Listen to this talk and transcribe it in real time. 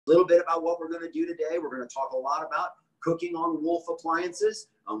little bit about what we're going to do today. We're going to talk a lot about cooking on Wolf appliances.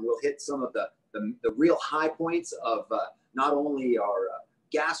 We'll hit some of the real high points of not only our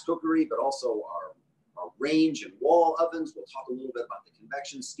gas cookery, but also our range and wall ovens. We'll talk a little bit about the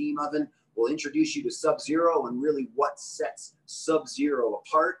convection steam oven. We'll introduce you to Sub-Zero and really what sets Sub-Zero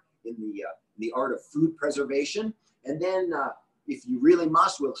apart in the art of food preservation. And then if you really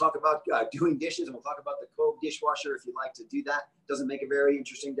must, we'll talk about doing dishes, and we'll talk about the Cove dishwasher if you'd like to do that. Doesn't make a very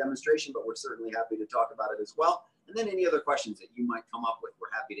interesting demonstration, but we're certainly happy to talk about it as well. And then any other questions that you might come up with,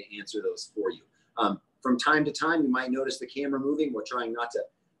 we're happy to answer those for you. From time to time, you might notice the camera moving. We're trying not to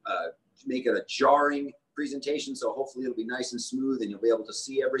make it a jarring presentation, so hopefully it'll be nice and smooth and you'll be able to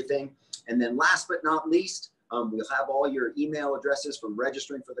see everything. And then last but not least, we'll have all your email addresses from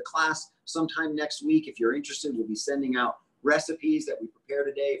registering for the class. Sometime next week, if you're interested, we'll be sending out recipes that we prepare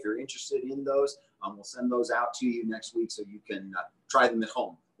today. If you're interested in those, we'll send those out to you next week so you can try them at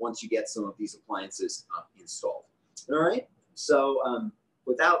home once you get some of these appliances installed. All right, so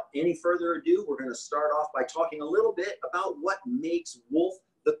without any further ado, we're going to start off by talking a little bit about what makes Wolf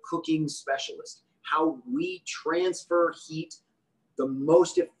the cooking specialist, how we transfer heat the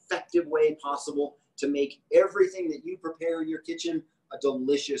most effective way possible to make everything that you prepare in your kitchen a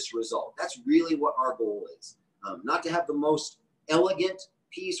delicious result. That's really what our goal is. Not to have the most elegant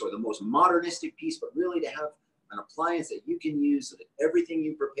piece or the most modernistic piece, but really to have an appliance that you can use so that everything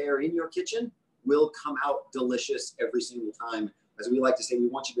you prepare in your kitchen will come out delicious every single time. As we like to say, we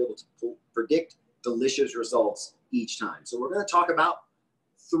want you to be able to predict delicious results each time. So we're going to talk about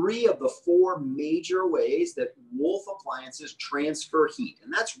 3 of the 4 major ways that Wolf appliances transfer heat.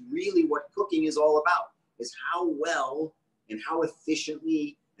 And that's really what cooking is all about, is how well and how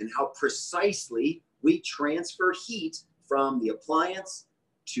efficiently and how precisely we transfer heat from the appliance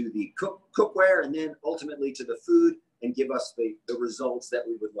to the cookware and then ultimately to the food and give us the results that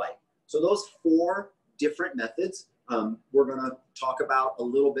we would like. So those 4 different methods we're going to talk about a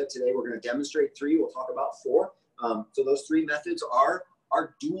little bit today. We're going to demonstrate 3. We'll talk about 4. So those 3 methods are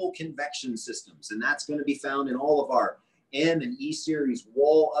our dual convection systems, and that's going to be found in all of our M and E series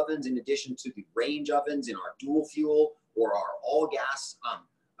wall ovens, in addition to the range ovens in our dual fuel or our all gas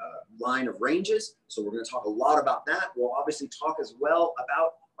line of ranges. So we're going to talk a lot about that. We'll obviously talk as well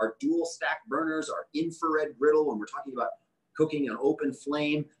about our dual stack burners, our infrared griddle, when we're talking about cooking an open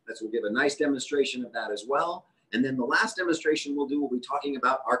flame. We'll give a nice demonstration of that as well. And then the last demonstration we'll do will be talking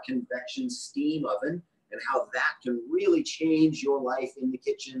about our convection steam oven and how that can really change your life in the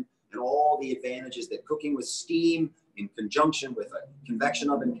kitchen and all the advantages that cooking with steam in conjunction with a convection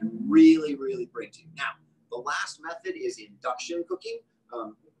oven can really, really bring to you. Now, the last method is induction cooking.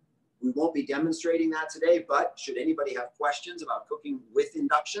 We won't be demonstrating that today, but should anybody have questions about cooking with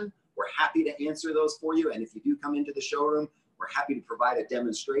induction, we're happy to answer those for you. And if you do come into the showroom, we're happy to provide a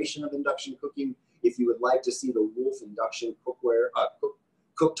demonstration of induction cooking. If you would like to see the Wolf induction cookware,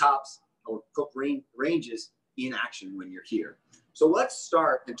 cooktops or cook ranges in action when you're here. So let's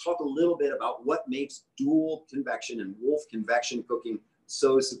start and talk a little bit about what makes dual convection and Wolf convection cooking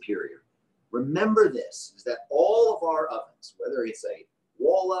so superior. Remember this, is that all of our ovens, whether it's a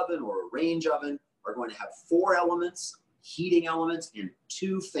wall oven or a range oven, are going to have 4 elements, heating elements, and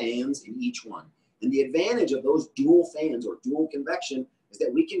 2 fans in each one. And the advantage of those dual fans or dual convection is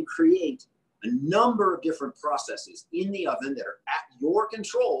that we can create a number of different processes in the oven that are at your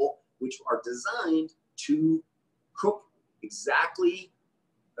control, which are designed to cook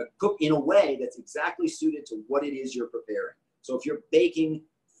in a way that's exactly suited to what it is you're preparing. So if you're baking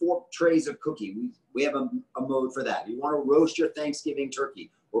 4 trays of cookie, we have a mode for that. You want to roast your Thanksgiving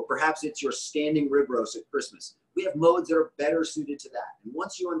turkey, or perhaps it's your standing rib roast at Christmas. We have modes that are better suited to that. And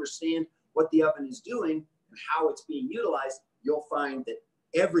once you understand what the oven is doing and how it's being utilized, you'll find that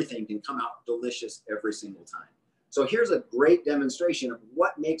everything can come out delicious every single time. So here's a great demonstration of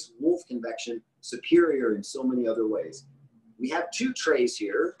what makes Wolf convection superior in so many other ways. We have 2 trays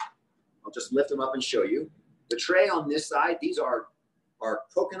here. I'll just lift them up and show you. The tray on this side, these are our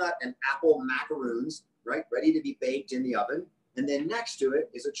coconut and apple macaroons, right, ready to be baked in the oven. And then next to it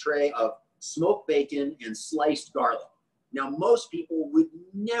is a tray of smoked bacon and sliced garlic. Now, most people would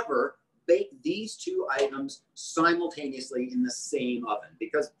never bake these 2 items simultaneously in the same oven,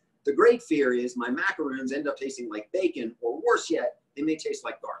 because the great fear is my macaroons end up tasting like bacon, or worse yet, they may taste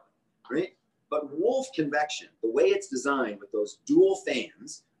like garlic, right? But Wolf convection, the way it's designed with those dual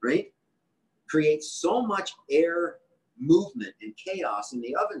fans, right, creates so much air movement and chaos in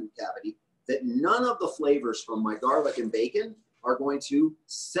the oven cavity that none of the flavors from my garlic and bacon are going to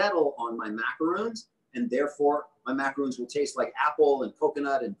settle on my macaroons and therefore my macaroons will taste like apple and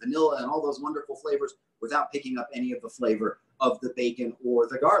coconut and vanilla and all those wonderful flavors without picking up any of the flavor of the bacon or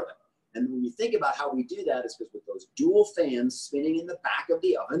the garlic. And when you think about how we do that, is because with those dual fans spinning in the back of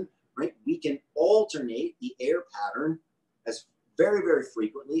the oven, right, we can alternate the air pattern as very, very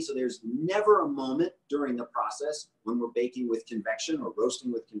frequently. So there's never a moment during the process when we're baking with convection or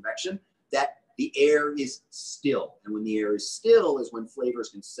roasting with convection that the air is still. And when the air is still is when flavors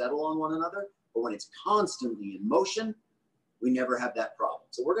can settle on one another. But when it's constantly in motion, we never have that problem.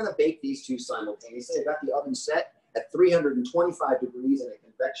 So we're going to bake these two simultaneously. I've got the oven set at 325 degrees in a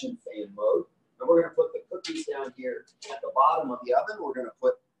convection fan mode. And we're going to put the cookies down here at the bottom of the oven. We're going to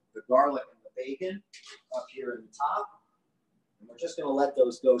put the garlic and the bacon up here in the top. And we're just going to let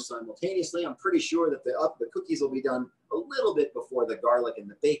those go simultaneously. I'm pretty sure that the cookies will be done a little bit before the garlic and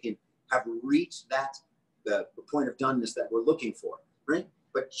the bacon have reached the point of doneness that we're looking for, right?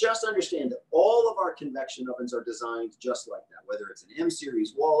 But just understand that all of our convection ovens are designed just like that, whether it's an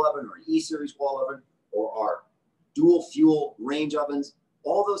M-series wall oven or an E-series wall oven or our dual fuel range ovens,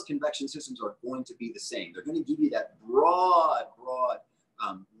 all those convection systems are going to be the same. They're going to give you that broad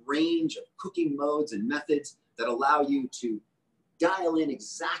range of cooking modes and methods that allow you to dial in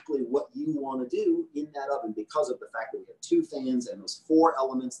exactly what you want to do in that oven because of the fact that we have two fans and those four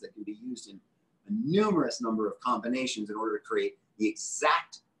elements that can be used in a numerous number of combinations in order to create the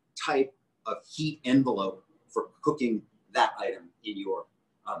exact type of heat envelope for cooking that item in your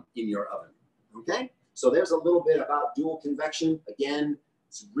oven. Okay, so there's a little bit about dual convection. Again,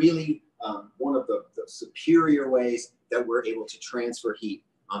 it's really one of the superior ways that we're able to transfer heat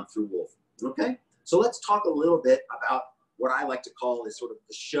through Wolf. Okay, so let's talk a little bit about what I like to call is sort of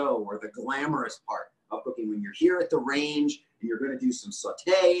the show or the glamorous part of cooking. When you're here at the range and you're going to do some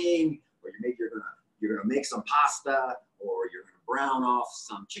sautéing, or you're gonna make some pasta, or you're gonna brown off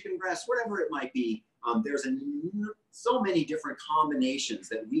some chicken breast, whatever it might be. There's so many different combinations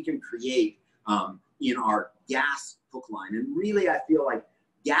that we can create in our gas cook line. And really, I feel like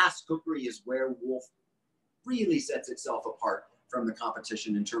gas cookery is where Wolf really sets itself apart from the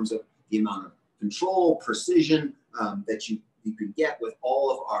competition in terms of the amount of control, precision that you can get with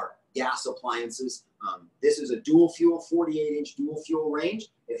all of our gas appliances. This is a dual fuel, 48-inch dual fuel range.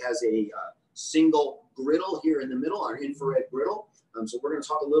 It has a single griddle here in the middle, our infrared griddle. So we're going to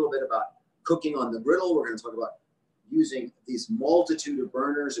talk a little bit about cooking on the griddle. We're going to talk about using these multitude of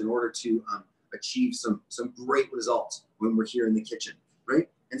burners in order to achieve some great results when we're here in the kitchen, right?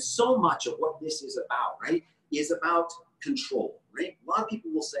 And so much of what this is about, right, is about control, right? A lot of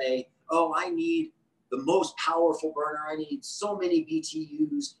people will say, oh, I need the most powerful burner. I need so many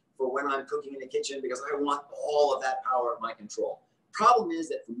BTUs for when I'm cooking in the kitchen because I want all of that power at my control. Problem is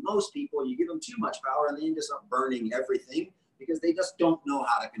that for most people, you give them too much power and they end up burning everything because they just don't know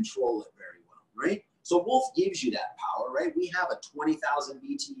how to control it very well, right? So Wolf gives you that power, right? We have a 20,000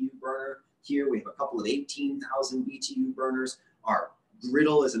 BTU burner here. We have a couple of 18,000 BTU burners. Our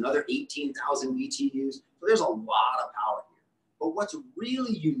griddle is another 18,000 BTUs. So there's a lot of power here. But what's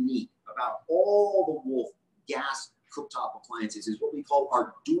really unique about all the Wolf gas cooktop appliances is what we call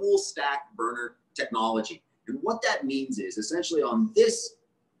our dual stack burner technology. And what that means is essentially on this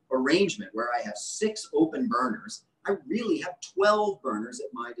arrangement where I have 6 open burners, I really have 12 burners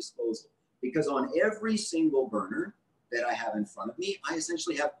at my disposal because on every single burner that I have in front of me, I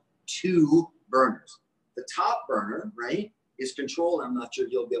essentially have 2 burners. The top burner, right, is controlled. I'm not sure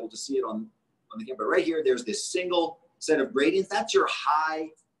you'll be able to see it on the camera, but right here, there's this single set of gradients. That's your high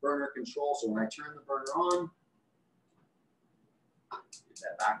burner control. So when I turn the burner on, get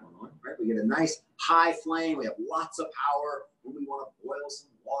that back one on, right? We get a nice high flame. We have lots of power when we want to boil some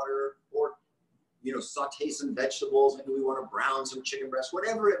water or, you know, saute some vegetables. Maybe we want to brown some chicken breast,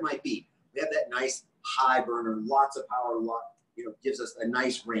 whatever it might be. We have that nice high burner, lots of power, gives us a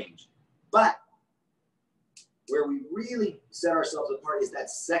nice range. But where we really set ourselves apart is that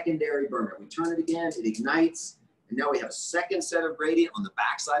secondary burner. We turn it again, it ignites, and now we have a second set of gradient on the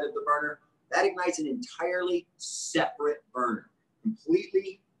backside of the burner. That ignites an entirely separate burner,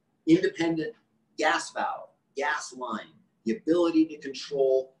 completely independent gas valve, gas line, the ability to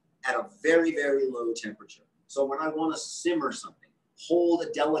control at a very, very low temperature. So when I want to simmer something, hold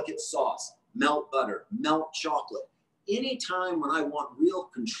a delicate sauce, melt butter, melt chocolate, anytime when I want real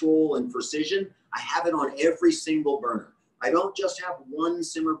control and precision, I have it on every single burner. I don't just have one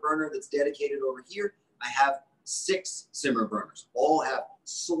simmer burner that's dedicated over here. I have 6 simmer burners. All have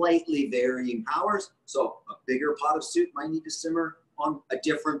slightly varying powers. So a bigger pot of soup might need to simmer on a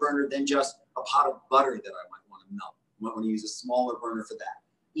different burner than just a pot of butter that I might want to melt. I might want to use a smaller burner for that.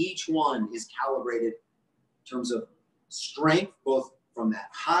 Each one is calibrated in terms of strength, both from that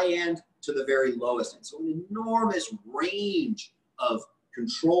high end to the very lowest end. So an enormous range of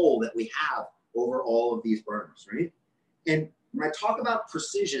control that we have over all of these burners, right? And when I talk about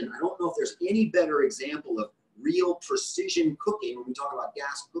precision, I don't know if there's any better example of real precision cooking when we talk about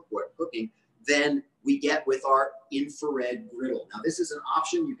gas cooking than we get with our infrared griddle. Now, this is an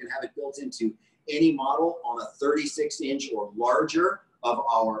option. You can have it built into any model on a 36-inch or larger of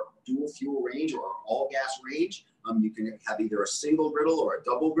our dual fuel range or our all gas range. You can have either a single griddle or a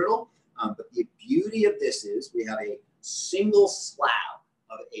double griddle. But the beauty of this is we have a single slab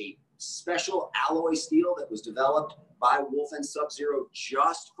of a special alloy steel that was developed by Wolf and Sub-Zero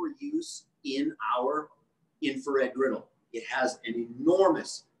just for use in our infrared griddle. It has an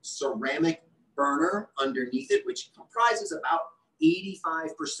enormous ceramic burner underneath it, which comprises about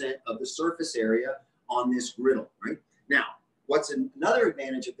 85% of the surface area on this griddle, right? Now, what's another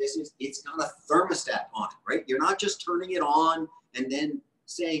advantage of this is it's got a thermostat on it, right? You're not just turning it on and then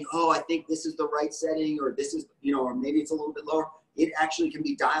saying, oh, I think this is the right setting, or this is, you know, or maybe it's a little bit lower. It actually can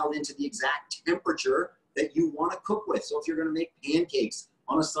be dialed into the exact temperature that you want to cook with. So if you're going to make pancakes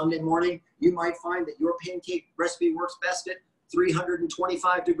on a Sunday morning, you might find that your pancake recipe works best at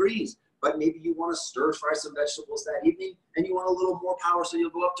 325 degrees. But maybe you want to stir fry some vegetables that evening and you want a little more power, so you'll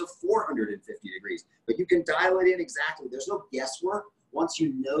go up to 450 degrees. But you can dial it in exactly. There's no guesswork. Once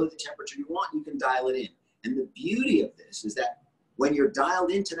you know the temperature you want, you can dial it in. And the beauty of this is that when you're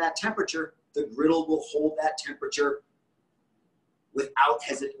dialed into that temperature, the griddle will hold that temperature without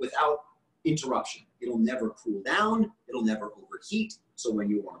interruption. It'll never cool down. It'll never overheat. So when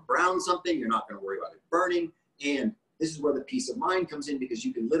you want to brown something, you're not going to worry about it burning. And this is where the peace of mind comes in, because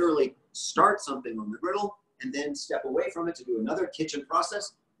you can literally start something on the griddle and then step away from it to do another kitchen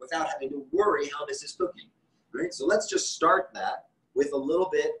process without having to worry how this is cooking, right? So let's just start that with a little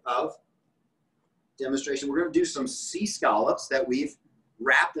bit of demonstration. We're going to do some sea scallops that we've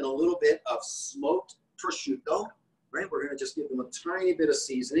wrapped in a little bit of smoked prosciutto, right? We're going to just give them a tiny bit of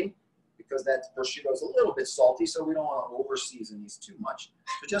seasoning because that prosciutto is a little bit salty, so we don't want to over season these too much.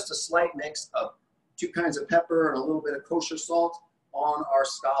 So just a slight mix of 2 kinds of pepper and a little bit of kosher salt on our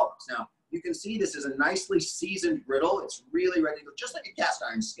scallops. Now, you can see this is a nicely seasoned griddle. It's really ready to go, just like a cast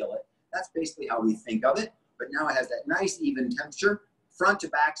iron skillet. That's basically how we think of it. But now it has that nice even temperature, front to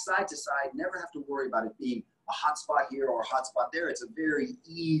back, side to side. Never have to worry about it being a hot spot here or a hot spot there. It's a very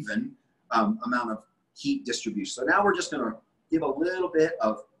even amount of heat distribution. So now we're just going to give a little bit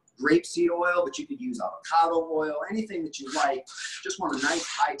of grapeseed oil, but you could use avocado oil, anything that you like. Just want a nice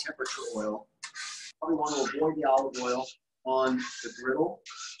high temperature oil. Probably want to avoid the olive oil on the griddle.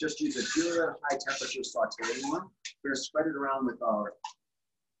 Just use a good high temperature sauteing one. We're going to spread it around with our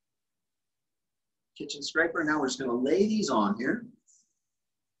kitchen scraper. Now we're just going to lay these on here.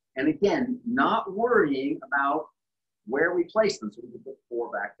 And again, not worrying about where we place them. So we can put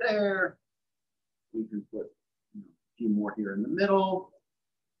 4 back there. We can put a few more here in the middle.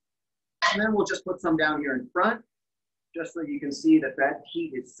 And then we'll just put some down here in front, just so you can see that that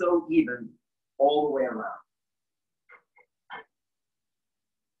heat is so even all the way around.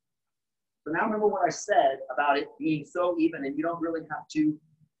 So now remember what I said about it being so even, and you don't really have to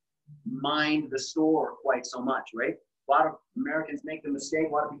mind the store quite so much, right? A lot of Americans make the mistake,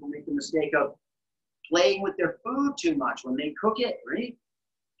 a lot of people make the mistake of playing with their food too much when they cook it, right?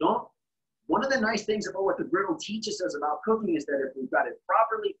 One of the nice things about what the griddle teaches us about cooking is that if we've got it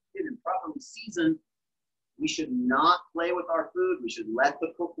properly cooked and properly seasoned, we should not play with our food. We should let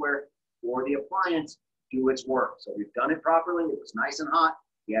the cookware or the appliance do its work. So we've done it properly. It was nice and hot.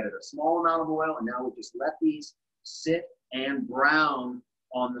 We added a small amount of oil, and now we just let these sit and brown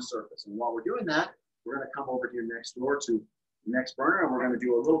on the surface. And while we're doing that, we're going to come over here next door to the next burner, and we're going to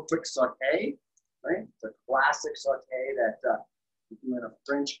do a little quick saute, right? It's a classic saute that we do in a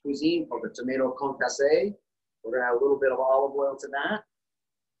French cuisine called the tomato concassé. We're going to add a little bit of olive oil to that.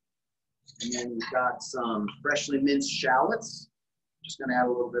 And then we've got some freshly minced shallots. Just going to add a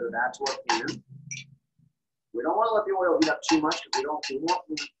little bit of that to our pan. We don't want to let the oil heat up too much because we want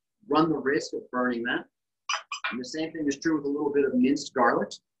to run the risk of burning that. And the same thing is true with a little bit of minced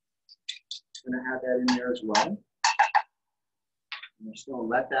garlic. I'm going to add that in there as well. And we're just going to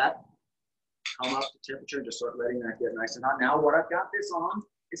let that come up to temperature and just start letting that get nice and hot. Now what I've got this on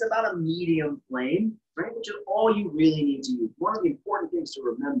is about a medium flame, right? Which is all you really need to use. One of the important things to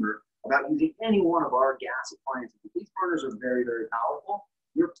remember about using any one of our gas appliances, these burners are very, very powerful.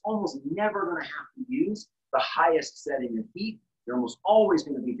 You're almost never going to have to use the highest setting of heat. You're almost always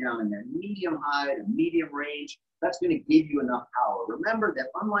going to be down in that medium high to medium range. That's going to give you enough power. Remember that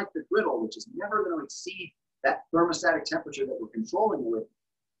unlike the griddle, which is never going to exceed that thermostatic temperature that we're controlling with,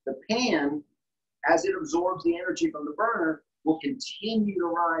 the pan, as it absorbs the energy from the burner, will continue to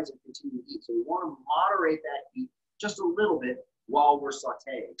rise and continue to heat. So we want to moderate that heat just a little bit while we're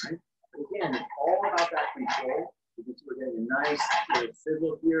sauteing, right? Again, it's all about that control. You can see we're getting a nice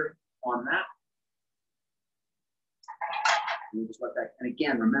sizzle here on that. And you just let that, and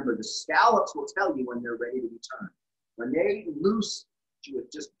again, remember the scallops will tell you when they're ready to be turned. When they loose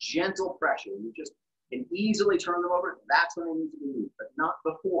with just gentle pressure, you just can easily turn them over, that's when they need to be moved, but not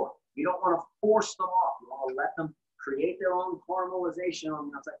before. You don't want to force them off. You want to let them create their own caramelization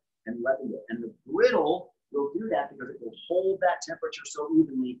on the outside and let them go. And the griddle will do that because it will hold that temperature so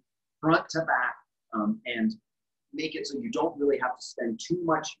evenly front to back and make it so you don't really have to spend too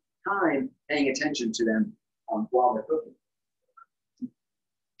much time paying attention to them while they're cooking.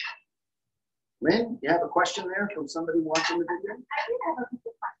 Lynn, you have a question there from somebody watching the video? I do have a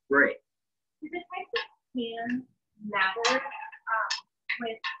question. Great. Do the types of pans matter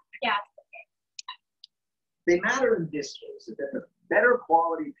with gas cooking? They matter in this case. If it's a better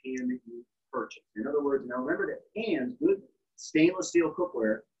quality pan that you purchase. In other words, now remember that pans, good stainless steel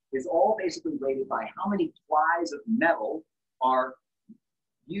cookware, is all basically rated by how many plies of metal are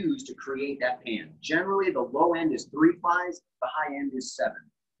used to create that pan. Generally, the low end is 3 plies, the high end is 7.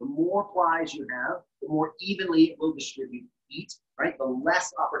 The more plies you have, the more evenly it will distribute heat, right? The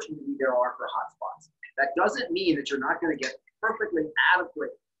less opportunity there are for hot spots. That doesn't mean that you're not going to get perfectly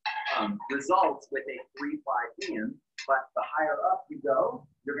adequate results with a 3-ply pan, but the higher up you go,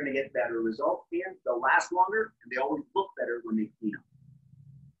 you're going to get better results. Pans, they'll last longer, and they always look better when they clean up.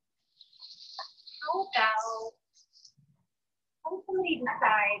 How does somebody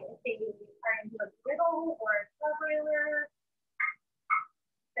decide if they are into a griddle or a carburetor?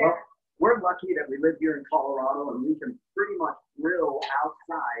 Well, we're lucky that we live here in Colorado and we can pretty much grill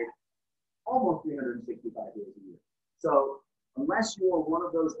outside almost 365 days a year. So unless you're one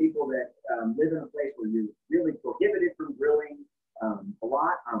of those people that live in a place where you're really prohibited from grilling a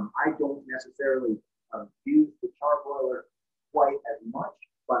lot, I don't necessarily use the charbroiler quite as much,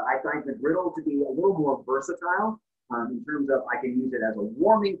 but I find the griddle to be a little more versatile in terms of I can use it as a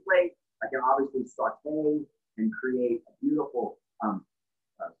warming plate. I can obviously saute and create a beautiful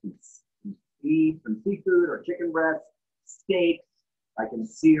some seafood or chicken breasts, steaks. I can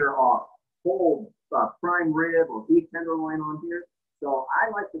sear off whole prime rib or beef tenderloin on here. So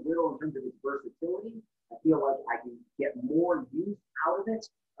I like the griddle in terms of its versatility. I feel like I can get more use out of it.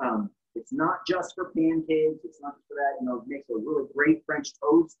 It's not just for pancakes. It's not just for that. You know, it makes a really great French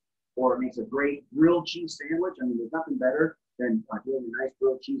toast, or it makes a great grilled cheese sandwich. I mean, there's nothing better than doing a nice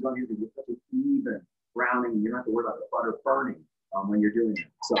grilled cheese on here to get such an even browning, and you don't have to worry about the butter burning when you're doing it.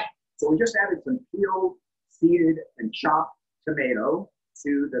 So we just added some peeled, seeded, and chopped tomato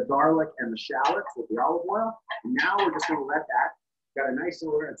to the garlic and the shallots with the olive oil. And now we're just going to let that, got a nice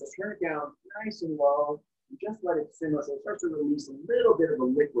order, and so turn it down nice and low, and just let it simmer so it starts to release a little bit of a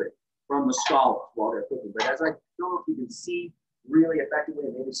liquid from the scallops while they're cooking. But as I don't know if you can see really effectively,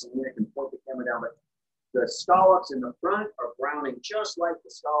 and maybe Selena can point the camera down, but the scallops in the front are browning just like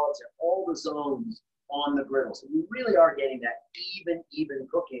the scallops in all the zones on the griddle. So you really are getting that even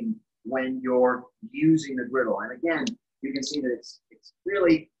cooking when you're using the griddle. And again, you can see that it's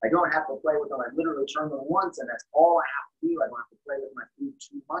really, I don't have to play with them. I literally turn them once and that's all I have to do. I don't have to play with my food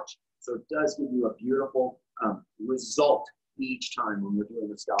too much. So it does give you a beautiful result each time when we're doing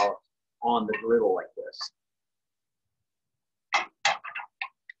the scallops on the griddle like this.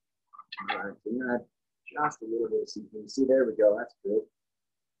 All right, so I'm gonna add just a little bit of seasoning. See, there we go, that's good.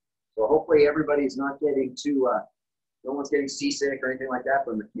 So hopefully everybody's not getting too, no one's getting seasick or anything like that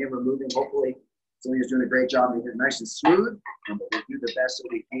from the camera moving. Hopefully somebody's doing a great job making it nice and smooth, but we'll do the best that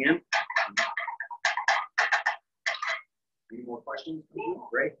we can. Any more questions?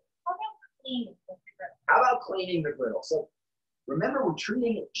 Great. How about cleaning the griddle? So remember, we're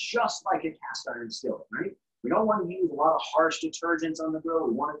treating it just like a cast iron skillet, right? We don't want to use a lot of harsh detergents on the grill.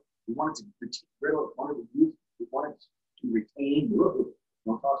 We want it to retain.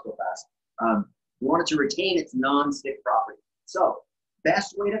 Don't talk so fast. We want it to retain its non-stick property. So,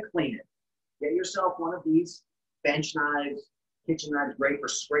 best way to clean it: get yourself one of these bench knives, kitchen knives, great for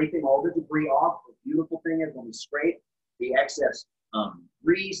scraping all the debris off. The beautiful thing is when we scrape the excess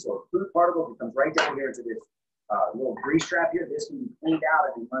grease or food particles, it comes right down here into this little grease trap here. This can be cleaned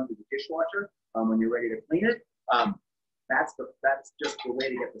out and then run through the dishwasher when you're ready to clean it. That's just the way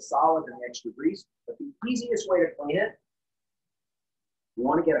to get the solids and the extra grease. But the easiest way to clean it, you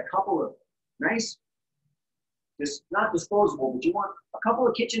want to get a couple of nice, not disposable, but you want a couple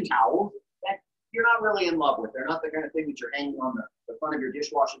of kitchen towels that you're not really in love with. They're not the kind of thing that you're hanging on the front of your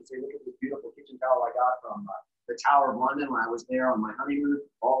dishwasher and say, look at this beautiful kitchen towel I got from the Tower of London when I was there on my honeymoon,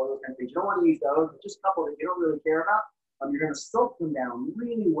 all of those kind of things. You don't want to use those, but just a couple that you don't really care about. You're going to soak them down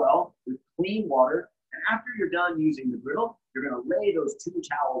really well with clean water. And after you're done using the griddle, you're going to lay those 2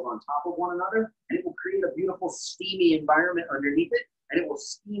 towels on top of one another, and it will create a beautiful steamy environment underneath it, and it will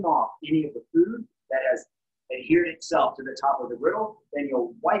steam off any of the food that has adhered itself to the top of the griddle. Then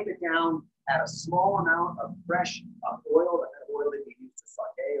you'll wipe it down, add a small amount of fresh oil, the kind of oil that you use to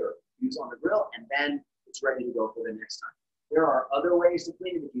saute or use on the grill, and then it's ready to go for the next time. There are other ways to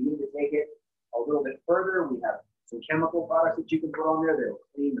clean it. If you need to take it a little bit further, we have some chemical products that you can put on there that will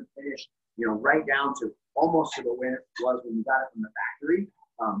clean the finish, you know, right down to almost to the way it was when you got it from the factory.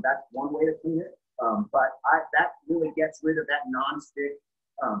 That's one way to clean it. But that really gets rid of that non-stick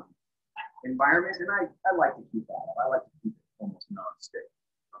environment, and I like to keep that up. I like to keep it almost non-stick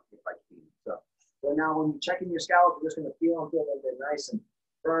if I can. So now when you're checking your scallops, you're just going to feel them that they're nice and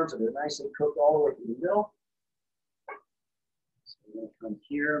firm, so they're nicely cooked all the way through the middle. So we're going to come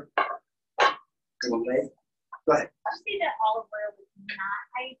here. Go ahead. I see that olive oil is not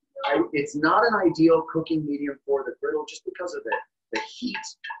ideal. It's not an ideal cooking medium for the griddle just because of the heat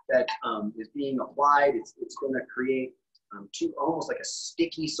that is being applied. It's going to create almost like a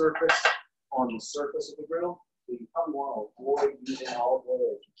sticky surface on the surface of the griddle. So you probably want to avoid using olive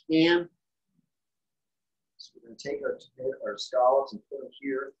oil if you can. So we're going to take our scallops and put them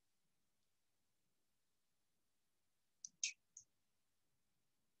here.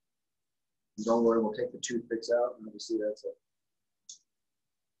 And don't worry, we'll take the toothpicks out, and obviously that's it.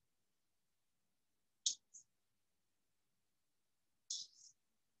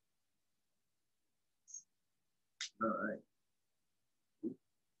 All right. A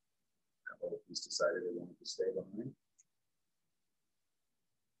couple of these decided they wanted to stay behind.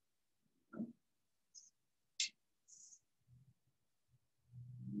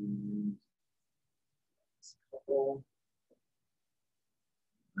 Couple. All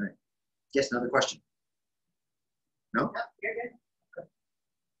right. Yes, another question? No? No, you're good. Okay.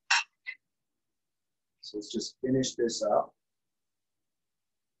 So let's just finish this up.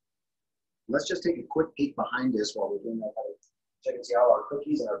 Let's just take a quick peek behind this while we're doing that. Check and see how our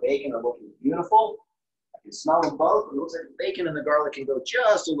cookies and our bacon are looking beautiful. I can smell them both. It looks like the bacon and the garlic can go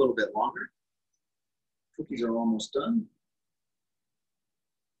just a little bit longer. Cookies are almost done.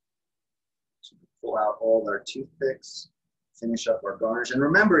 So we'll pull out all our toothpicks, finish up our garnish. And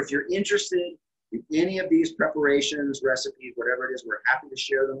remember, if you're interested in any of these preparations, recipes, whatever it is, we're happy to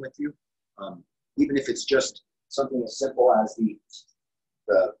share them with you. Even if it's just something as simple as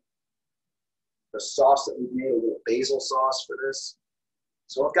the sauce that we've made, a little basil sauce for this.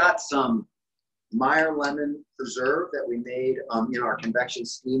 So I've got some Meyer lemon preserve that we made in our convection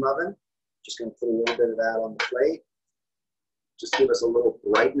steam oven. Just going to put a little bit of that on the plate. Just give us a little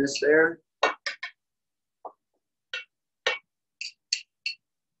brightness there.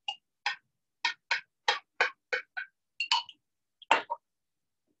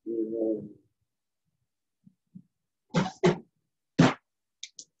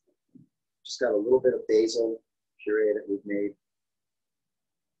 Just got a little bit of basil puree that we've made.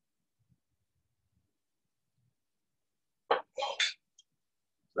 So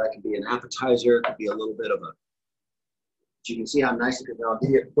that could be an appetizer, it could be a little bit of a, you can see how nice it could be. I'll give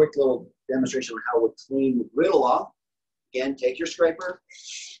you a quick little demonstration on how we clean the griddle off. Again, take your scraper.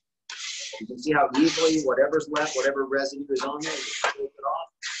 You can see how easily whatever's left, whatever residue is on there, you just scrape it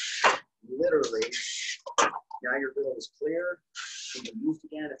off. Literally, now your griddle is clear. It can be used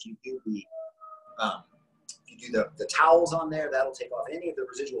again. If you do the towels on there, that'll take off any of the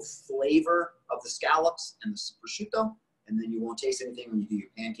residual flavor of the scallops and the prosciutto, and then you won't taste anything when you do your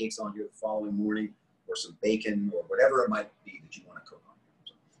pancakes on here the following morning, or some bacon, or whatever it might be that you want to cook on.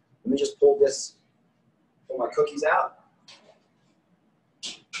 So let me just pull my cookies out.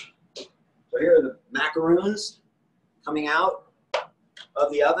 So here are the macaroons coming out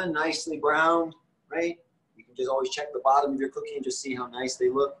of the oven, nicely browned, right? You can just always check the bottom of your cookie and just see how nice they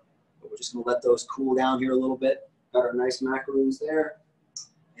look. But we're just gonna let those cool down here a little bit. Got our nice macaroons there.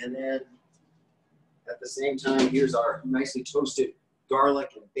 And then at the same time, here's our nicely toasted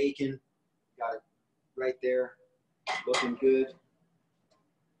garlic and bacon. Got it right there, looking good.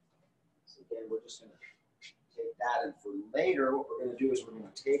 So again, we're just gonna take that, and for later, what we're gonna do is we're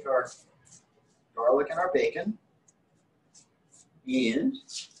gonna take our garlic and our bacon, and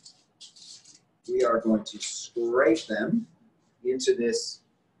we are going to scrape them into this,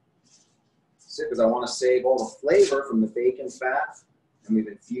 because I want to save all the flavor from the bacon fat, and we've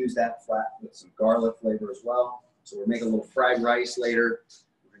infused that fat with some garlic flavor as well. So we're making a little fried rice later.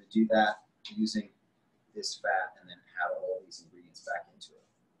 We're going to do that using this fat and then add all these ingredients back into it.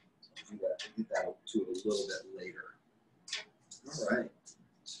 So we'll do that. We'll get that to it a little bit later. All right.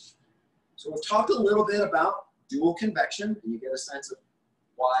 So we'll talk a little bit about dual convection, and you get a sense of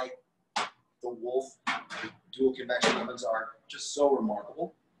why the Wolf dual convection ovens are just so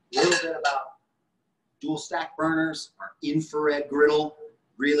remarkable. A little bit about dual stack burners, our infrared griddle,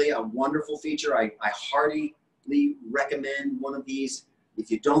 really a wonderful feature. I heartily recommend one of these.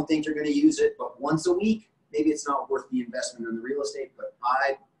 If you don't think you're going to use it, but once a week, maybe it's not worth the investment in the real estate, but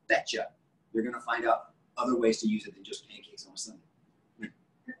I bet you're going to find out other ways to use it than just pancakes on a Sunday.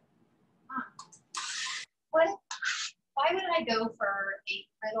 Why would I go for a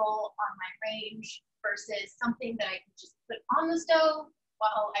griddle on my range versus something that I can just put on the stove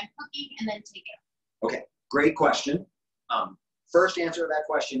while I'm cooking and then take it out? Okay, great question. First answer to that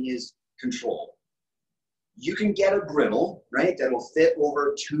question is control. You can get a griddle, right, that'll fit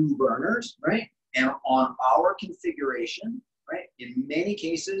over 2 burners, right? And on our configuration, right, in many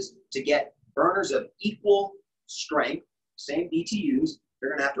cases, to get burners of equal strength, same BTUs,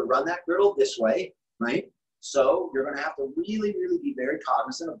 you're gonna have to run that griddle this way, right? So you're gonna have to really, really be very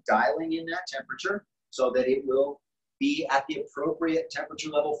cognizant of dialing in that temperature so that it will be at the appropriate temperature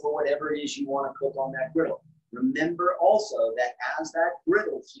level for whatever it is you wanna cook on that griddle. Remember also that as that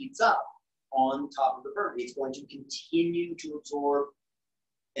griddle heats up on top of the burner, it's going to continue to absorb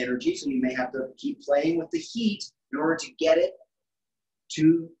energy, so you may have to keep playing with the heat in order to get it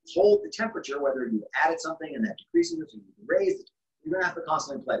to hold the temperature, whether you added something and that decreases it, so you can raise it. You're gonna have to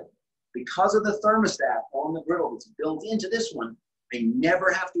constantly play with it. Because of the thermostat on the griddle that's built into this one, I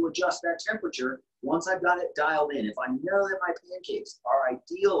never have to adjust that temperature once I've got it dialed in. If I know that my pancakes are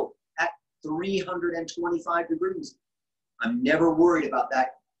ideal at 325 degrees, I'm never worried about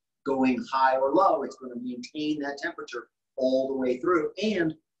that going high or low. It's going to maintain that temperature all the way through.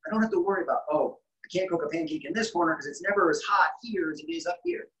 And I don't have to worry about, oh, I can't cook a pancake in this corner because it's never as hot here as it is up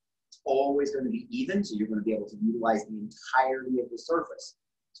here. It's always going to be even, so you're going to be able to utilize the entirety of the surface.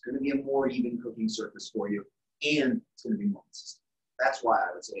 It's going to be a more even cooking surface for you, and it's going to be more consistent. That's why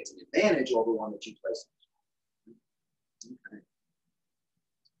I would say it's an advantage over one that you place. Okay.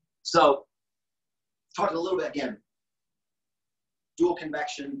 So, talking a little bit again, dual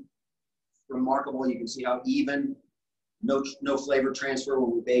convection, remarkable. You can see how even, no flavor transfer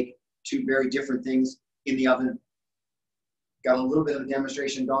when we bake 2 very different things in the oven. Got a little bit of a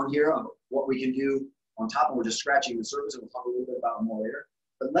demonstration done here of what we can do on top, and we're just scratching the surface, and we'll talk a little bit about it more later.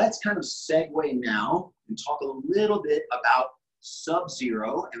 But let's kind of segue now and talk a little bit about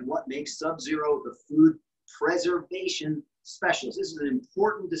Sub-Zero and what makes Sub-Zero the food preservation specialist. This is an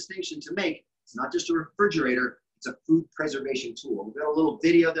important distinction to make. It's not just a refrigerator, it's a food preservation tool. We've got a little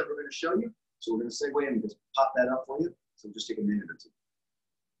video that we're going to show you, so we're going to segue in and just pop that up for you. So just take a minute or two.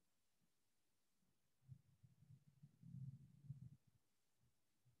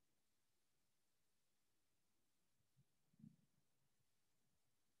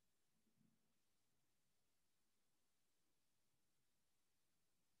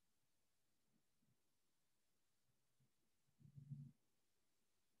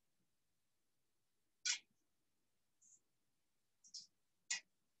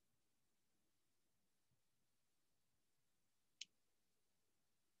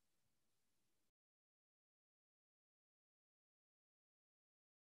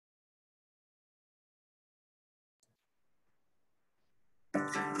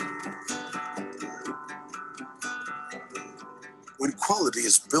 When quality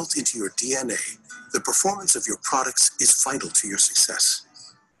is built into your DNA, the performance of your products is vital to your success.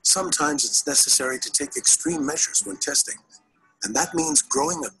 Sometimes it's necessary to take extreme measures when testing, and that means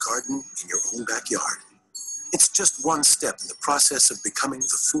growing a garden in your own backyard. It's just one step in the process of becoming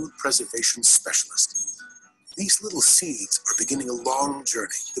the food preservation specialist. These little seeds are beginning a long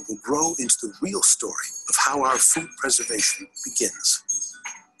journey that will grow into the real story of how our food preservation begins.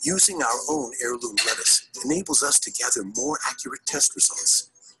 Using our own heirloom lettuce enables us to gather more accurate test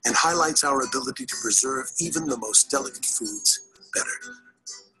results and highlights our ability to preserve even the most delicate foods better.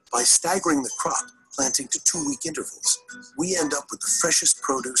 By staggering the crop, planting to 2-week intervals, we end up with the freshest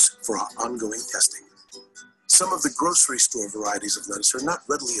produce for our ongoing testing. Some of the grocery store varieties of lettuce are not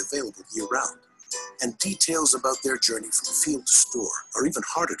readily available year-round, and details about their journey from field to store are even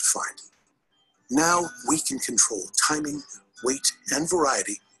harder to find. Now we can control timing, weight, and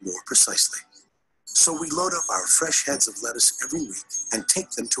variety more precisely. So we load up our fresh heads of lettuce every week and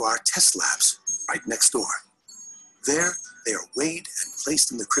take them to our test labs right next door. There, they are weighed and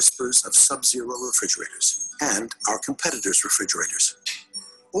placed in the crispers of Sub-Zero refrigerators and our competitors' refrigerators.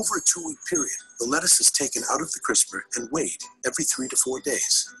 Over a 2-week period, the lettuce is taken out of the crisper and weighed every 3 to 4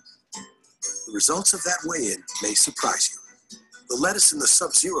 days. The results of that weigh-in may surprise you. The lettuce in the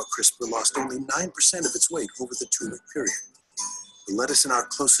Sub-Zero crisper lost only 9% of its weight over the 2-week period. The lettuce in our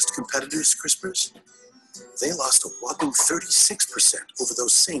closest competitors' crispers They lost a whopping 36% over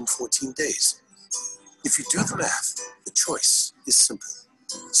those same 14 days. If you do the math, the choice is simple.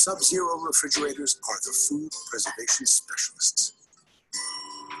 Sub-Zero refrigerators are the food preservation specialists.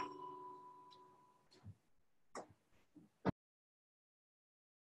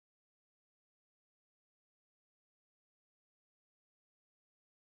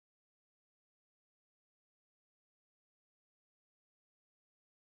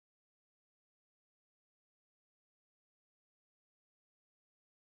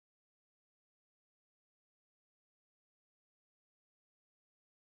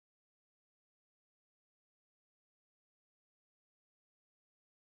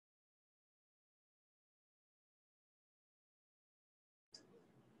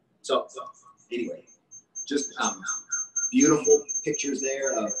 So anyway, just beautiful pictures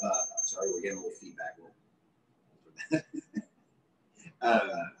there of, sorry, we're getting a little feedback.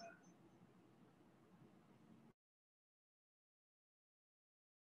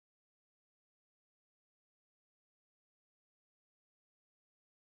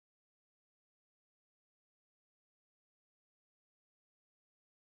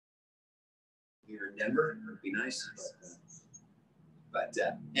 Here in Denver, it'd be nice. But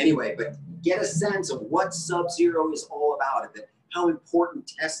anyway, but get a sense of what Sub-Zero is all about, and that how important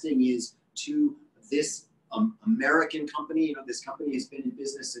testing is to this American company. You know, this company has been in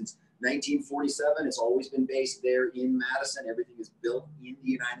business since 1947. It's always been based there in Madison. Everything is built in the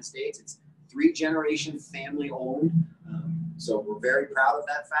United States. It's 3-generation family owned. So we're very proud of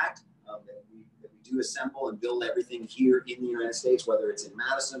that fact, that we do assemble and build everything here in the United States, whether it's in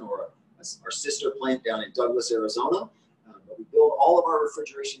Madison or our sister plant down in Douglas, Arizona. But we build all of our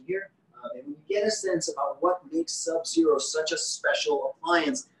refrigeration here, and we get a sense about what makes Sub-Zero such a special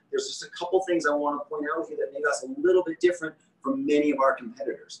appliance. There's just a couple things I want to point out here that make us a little bit different from many of our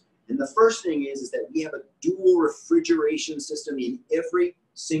competitors. And the first thing is that we have a dual refrigeration system in every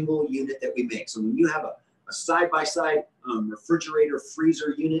single unit that we make. So when you have a side-by-side refrigerator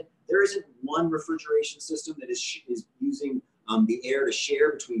freezer unit, there isn't one refrigeration system that is using the air to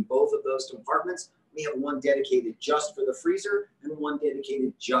share between both of those compartments. We have one dedicated just for the freezer and one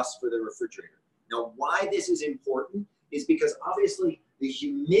dedicated just for the refrigerator. Now, why this is important is because obviously the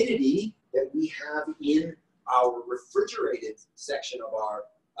humidity that we have in our refrigerated section of our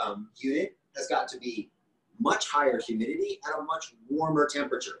unit has got to be much higher humidity at a much warmer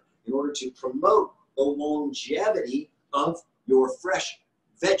temperature in order to promote the longevity of your fresh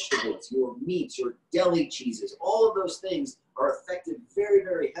vegetables, your meats, your deli cheeses. All of those things are affected very,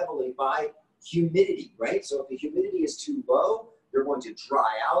 very heavily by humidity, right? So if the humidity is too low, you're going to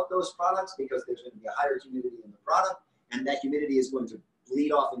dry out those products because there's going to be a higher humidity in the product, and that humidity is going to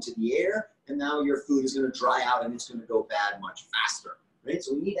bleed off into the air, and now your food is going to dry out and it's going to go bad much faster, right?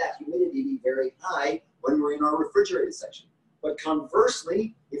 So we need that humidity to be very high when we're in our refrigerated section. But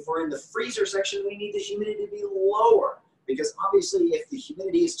conversely, if we're in the freezer section, we need the humidity to be lower, because obviously if the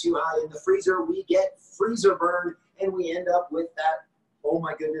humidity is too high in the freezer, we get freezer burn, and we end up with that, oh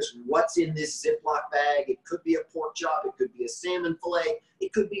my goodness, what's in this Ziploc bag? It could be a pork chop, it could be a salmon fillet,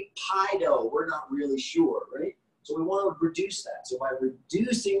 it could be pie dough, we're not really sure, right? So we want to reduce that. So by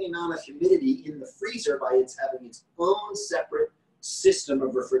reducing the amount of humidity in the freezer by its having its own separate system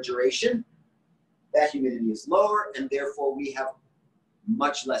of refrigeration, that humidity is lower, and therefore we have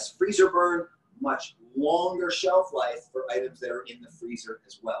much less freezer burn, much longer shelf life for items that are in the freezer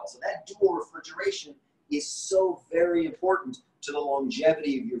as well. So that dual refrigeration is so very important to the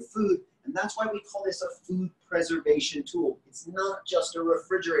longevity of your food, and that's why we call this a food preservation tool. It's not just a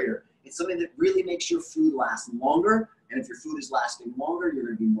refrigerator. It's something that really makes your food last longer, and if your food is lasting longer, you're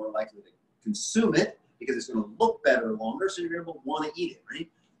going to be more likely to consume it because it's going to look better longer, so you're going to want to eat it, right?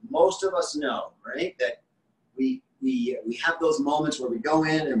 Most of us know, right, that we have those moments where we go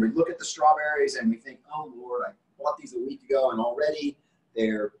in and we look at the strawberries and we think, oh Lord, I bought these a week ago and already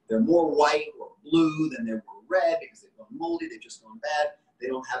they're more white or blue than they were red because they've gone moldy, they've just gone bad. They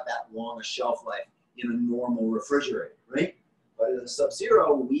don't have that long a shelf life in a normal refrigerator, right? But in a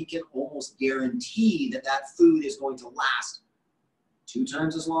Sub-Zero, we can almost guarantee that that food is going to last 2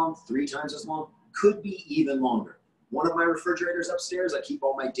 times as long, 3 times as long, could be even longer. One of my refrigerators upstairs, I keep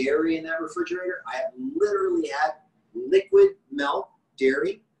all my dairy in that refrigerator. I have literally had liquid milk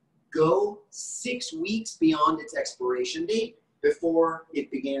dairy go 6 weeks beyond its expiration date before it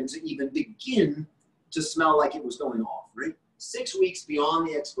began to even begin to smell like it was going off, right? 6 weeks beyond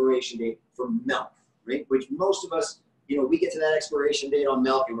the expiration date for milk, right? Which most of us, you know, we get to that expiration date on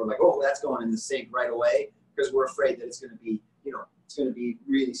milk and we're like, oh, that's going in the sink right away because we're afraid that it's going to be, you know, it's going to be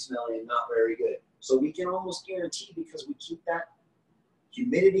really smelly and not very good. So we can almost guarantee, because we keep that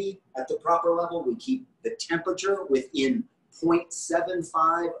humidity at the proper level. We keep the temperature within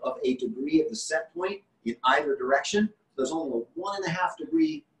 0.75 of a degree of the set point in either direction. There's only a 1.5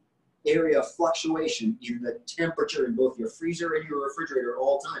 degree area of fluctuation in the temperature in both your freezer and your refrigerator at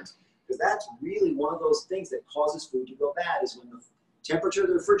all times. Because that's really one of those things that causes food to go bad, is when the temperature of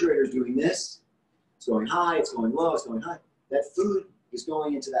the refrigerator is doing this. It's going high, it's going low, it's going high. That food is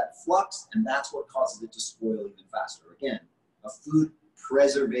going into that flux, and that's what causes it to spoil even faster. Again, a food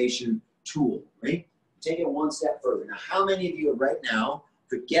preservation tool, right? Take it one step further. Now, how many of you right now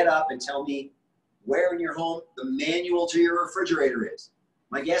could get up and tell me where in your home the manual to your refrigerator is?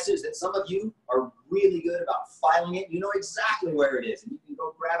 My guess is that some of you are really good about filing it. You know exactly where it is, and you can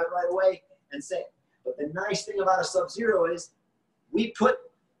go grab it right away and say it. But the nice thing about a Sub-Zero is we put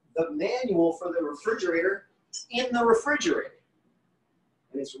the manual for the refrigerator in the refrigerator.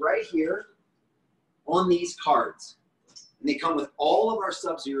 And it's right here on these cards. And they come with all of our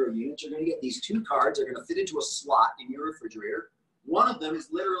Sub-Zero units. You're going to get these 2 cards. They're going to fit into a slot in your refrigerator. One of them is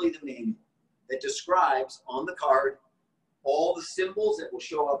literally the manual that describes on the card all the symbols that will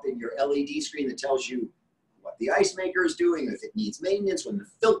show up in your LED screen that tells you what the ice maker is doing, if it needs maintenance, when the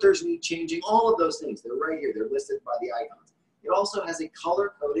filters need changing, all of those things. They're right here. They're listed by the icons. It also has a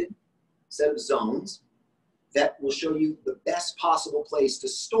color-coded set of zones that will show you the best possible place to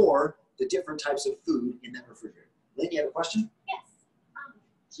store the different types of food in that refrigerator. Lynn, you have a question? Yes.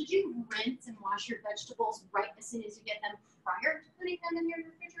 Should you rinse and wash your vegetables right as soon as you get them prior to putting them in your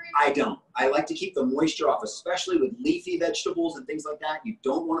refrigerator? I don't. I like to keep the moisture off, especially with leafy vegetables and things like that. You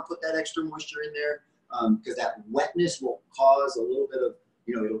don't want to put that extra moisture in there because that wetness will cause a little bit of,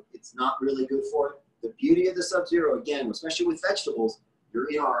 it's not really good for it. The beauty of the Sub-Zero, again, especially with vegetables, you're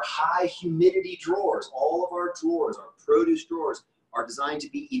in our high humidity drawers. All of our drawers, our produce drawers, are designed to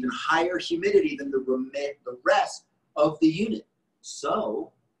be even higher humidity than the rest of the unit.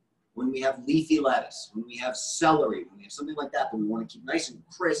 So when we have leafy lettuce, when we have celery, when we have something like that we want to keep nice and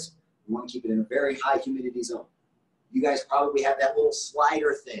crisp, we want to keep it in a very high humidity zone. You guys probably have that little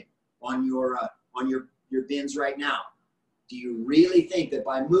slider thing on your bins right now. Do you really think that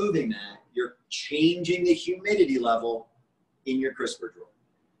by moving that, you're changing the humidity level in your crisper drawer?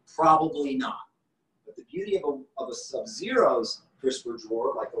 Probably not. But the beauty of a Sub-Zero's crisper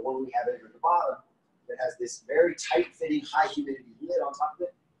drawer, like the one we have here at the bottom, that has this very tight-fitting, high-humidity lid on top of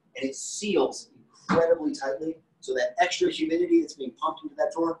it, and it seals incredibly tightly, so that extra humidity that's being pumped into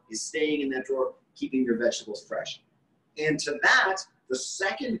that drawer is staying in that drawer, keeping your vegetables fresh. And to that, the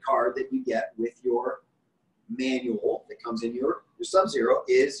second card that you get with your manual that comes in your Sub-Zero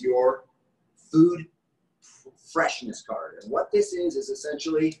is your food freshness card. And what this is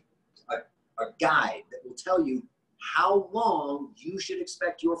essentially a guide that will tell you how long you should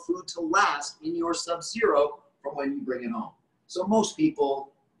expect your food to last in your Sub-Zero from when you bring it home. So most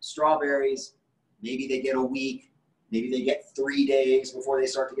people, strawberries, maybe they get a week, maybe they get 3 days before they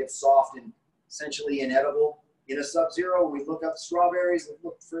start to get soft and essentially inedible. In a Sub-Zero, we look up strawberries and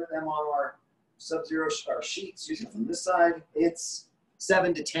look for them on our Sub-Zero sheets. Usually from this side, it's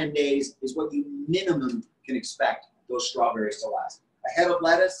 7 to 10 days is what you minimum can expect those strawberries to last. A head of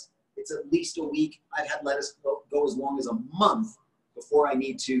lettuce, it's at least a week. I've had lettuce go as long as a month before I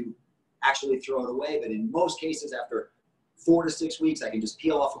need to actually throw it away. But in most cases, after 4 to 6 weeks, I can just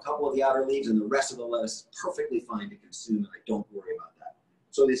peel off a couple of the outer leaves and the rest of the lettuce is perfectly fine to consume, and I don't worry about that.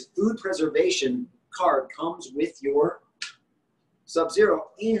 So this food preservation card comes with your Sub-Zero,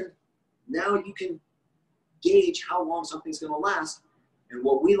 and now you can gauge how long something's going to last. And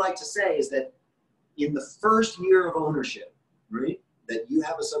what we like to say is that in the first year of ownership, right, that you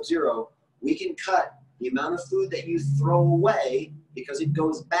have a Sub-Zero, we can cut the amount of food that you throw away because it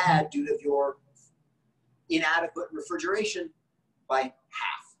goes bad due to your inadequate refrigeration by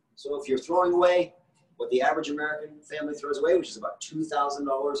half. So if you're throwing away what the average American family throws away, which is about $2,000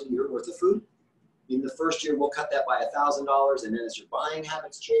 a year worth of food, in the first year, we'll cut that by $1,000, and then as your buying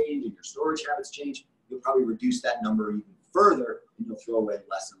habits change and your storage habits change, you'll probably reduce that number even further, and you'll throw away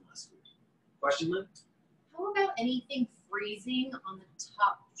less and less food. Question, Lynn? How about anything freezing on the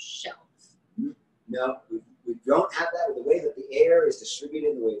top shelf? No, we don't have that. With the way that the air is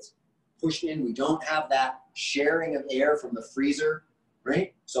distributed, the way it's pushed in, we don't have that sharing of air from the freezer,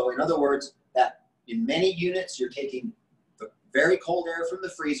 right? So in other words, that in many units, you're taking the very cold air from the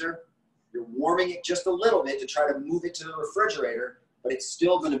freezer, you're warming it just a little bit to try to move it to the refrigerator, but it's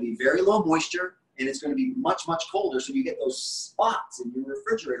still going to be very low moisture, and it's going to be much, much colder. So you get those spots in your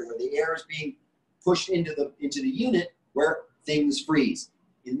refrigerator where the air is being pushed into the unit where things freeze.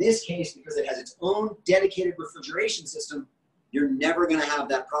 In this case, because it has its own dedicated refrigeration system, you're never going to have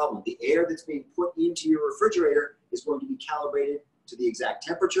that problem. The air that's being put into your refrigerator is going to be calibrated to the exact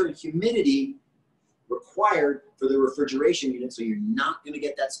temperature and humidity required for the refrigeration unit, so you're not going to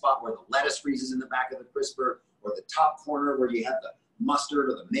get that spot where the lettuce freezes in the back of the crisper, or the top corner where you have the mustard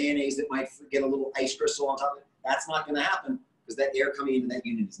or the mayonnaise that might get a little ice crystal on top of it. That's not going to happen because that air coming into that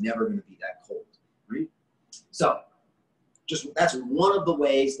unit is never going to be that cold, right? So that's one of the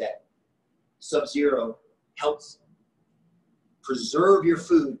ways that Sub-Zero helps preserve your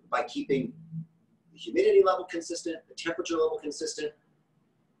food by keeping the humidity level consistent, the temperature level consistent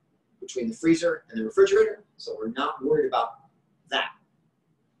between the freezer and the refrigerator, so we're not worried about that.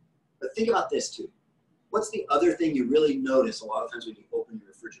 But think about this too. What's the other thing you really notice a lot of times when you open your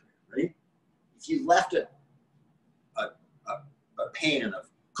refrigerator, right? If you left a pan of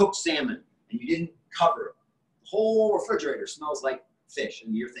cooked salmon and you didn't cover it, the whole refrigerator smells like fish,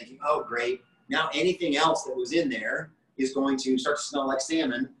 and you're thinking, oh great, now anything else that was in there is going to start to smell like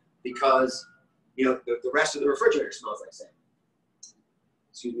salmon because the rest of the refrigerator smells like salmon.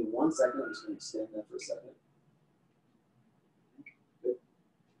 Excuse me 1 second, I'm just going to extend that for a second.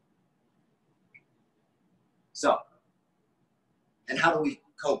 So, and how do we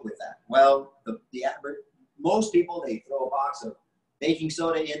cope with that? Well, most people, they throw a box of baking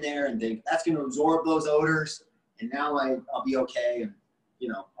soda in there and think that's going to absorb those odors, and now I'll be okay, and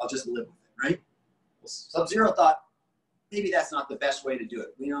I'll just live with it, right? Well, Sub-Zero thought maybe that's not the best way to do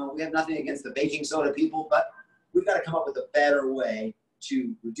it. We have nothing against the baking soda people, but we've got to come up with a better way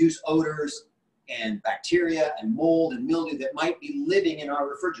to reduce odors and bacteria and mold and mildew that might be living in our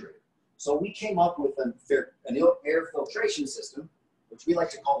refrigerator. So we came up with an air filtration system, which we like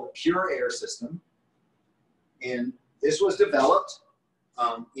to call the pure air system. And this was developed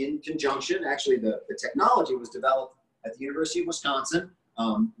in conjunction, actually the technology was developed at the University of Wisconsin,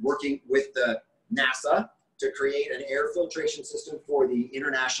 working with the NASA to create an air filtration system for the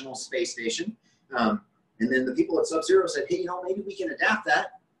International Space Station. And then the people at Sub-Zero said, hey, maybe we can adapt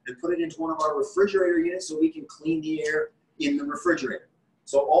that and put it into one of our refrigerator units so we can clean the air in the refrigerator.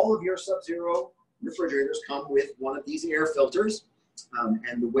 So all of your Sub-Zero refrigerators come with one of these air filters.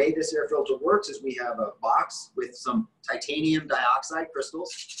 And the way this air filter works is we have a box with some titanium dioxide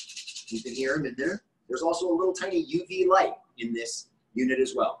crystals. You can hear them in there. There's also a little tiny UV light in this unit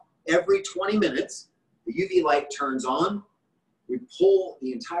as well. Every 20 minutes, the UV light turns on. We pull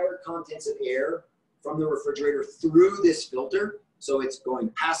the entire contents of air from the refrigerator through this filter. So it's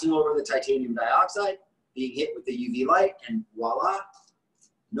passing over the titanium dioxide, being hit with the UV light, and voila,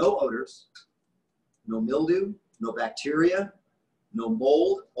 no odors, no mildew, no bacteria, no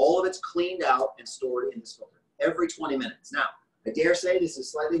mold. All of it's cleaned out and stored in this filter every 20 minutes. Now, I dare say this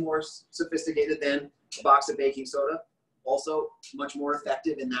is slightly more sophisticated than a box of baking soda. Also much more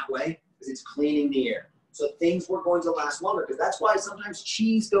effective in that way because it's cleaning the air. So things were going to last longer, because that's why sometimes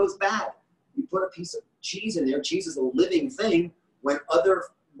cheese goes bad. You put a piece of cheese in there. Cheese is a living thing. When other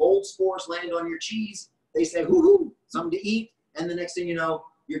mold spores land on your cheese, they say, hoo-hoo, something to eat. And the next thing you know,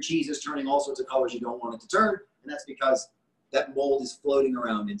 your cheese is turning all sorts of colors you don't want it to turn. And that's because that mold is floating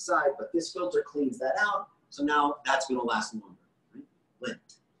around inside. But this filter cleans that out. So now that's going to last longer. Right? Lynn?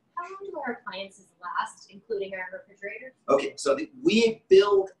 How long do our appliances last, including our refrigerators? Okay, so we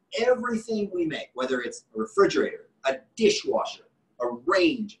build everything we make, whether it's a refrigerator, a dishwasher, a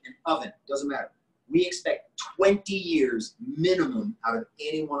range, an oven, doesn't matter. We expect 20 years minimum out of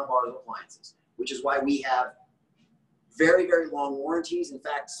any one of our appliances, which is why we have very, very long warranties. In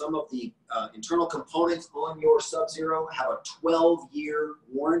fact, some of the internal components on your Sub-Zero have a 12-year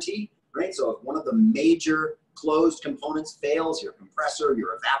warranty, right? So if one of the major closed components fails, your compressor,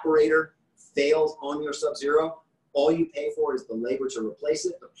 your evaporator fails on your Sub-Zero, all you pay for is the labor to replace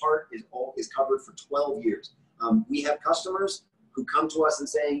it. The part is covered for 12 years. We have customers who come to us and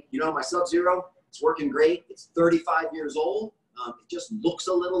say, my Sub-Zero, it's working great. It's 35 years old. It just looks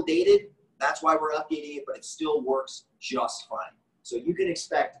a little dated. That's why we're updating it, but it still works just fine. So you can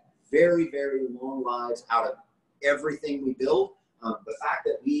expect very, very long lives out of everything we build. The fact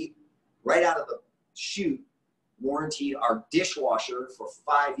that we, right out of the chute, warranty our dishwasher for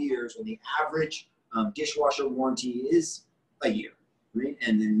 5 years when the average dishwasher warranty is a year, right?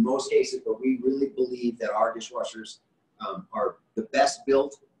 And in most cases, but we really believe that our dishwashers are the best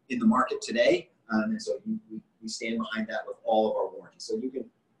built in the market today. And so we stand behind that with all of our warranties. So you can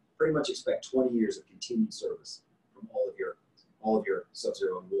pretty much expect 20 years of continued service from all of your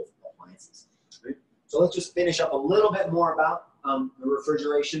Sub-Zero and Wolf appliances. Right? So let's just finish up a little bit more about the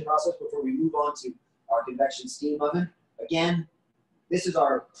refrigeration process before we move on to our convection steam oven. Again, this is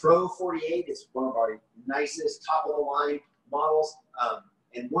our Pro 48. It's one of our nicest top-of-the-line models.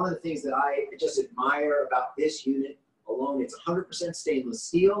 And one of the things that I just admire about this unit alone, it's 100% stainless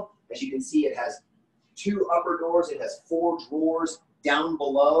steel. As you can see, it has 2 upper doors. It has 4 drawers down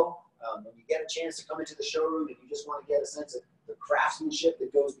below. When you get a chance to come into the showroom, if you just want to get a sense of the craftsmanship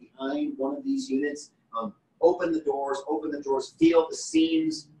that goes behind one of these units, open the drawers, feel the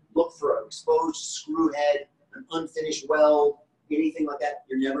seams, look for an exposed screw head, an unfinished weld, anything like that,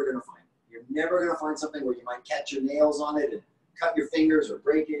 you're never going to find. You're never going to find something where you might catch your nails on it and cut your fingers or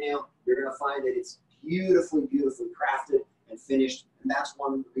break your nail. You're going to find that it's beautifully, beautifully crafted and finished. And that's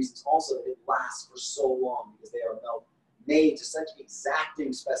one of the reasons also that it lasts for so long, because they are made to such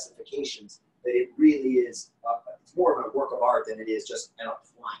exacting specifications that it really is, it's more of a work of art than it is just an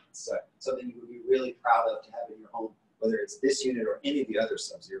appliance. Something you would be really proud of to have in your home, whether it's this unit or any of the other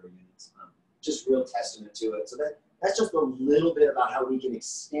Sub-Zero units. Just real testament to it. So that's just a little bit about how we can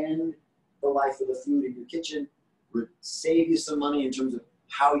extend the life of the food in your kitchen, save you some money in terms of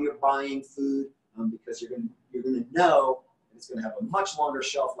how you're buying food, because you're going to know that it's going to have a much longer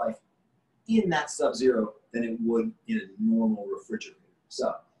shelf life in that Sub-Zero than it would in a normal refrigerator. So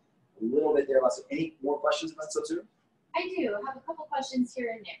a little bit there about. So any more questions about Sub-Zero? I do have a couple questions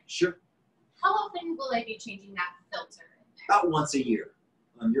here and there. Sure. How often will I be changing that filter in there? About once a year.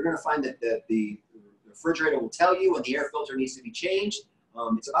 You're going to find that the refrigerator will tell you when the air filter needs to be changed.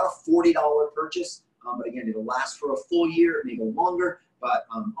 It's about a $40 purchase, but again, it'll last for a full year. It may go longer, but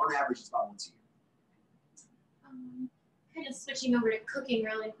on average, it's about once a year. Kind of switching over to cooking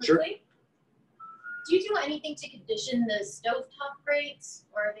really quickly. Sure. Do you do anything to condition the stovetop grates,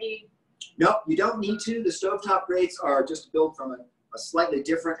 or are they? No, you don't need to. The stovetop grates are just built from a slightly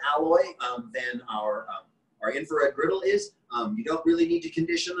different alloy than our infrared griddle is. You don't really need to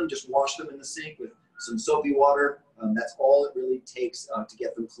condition them. Just wash them in the sink with some soapy water. That's all it really takes to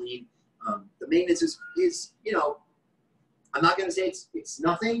get them clean. The maintenance is, you know, I'm not going to say it's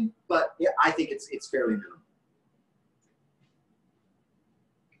nothing, but yeah, I think it's fairly minimal.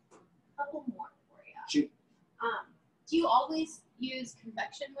 A couple more for you. Shoot. Do you always use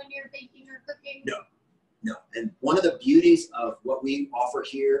convection when you're baking or cooking? No. And one of the beauties of what we offer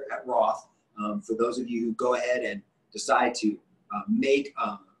here at Roth, for those of you who go ahead and decide to make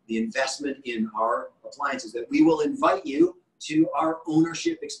the investment in our appliances, that we will invite you to our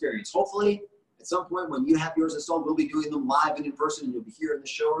ownership experience. Hopefully, at some point when you have yours installed, we'll be doing them live and in person, and you'll be here in the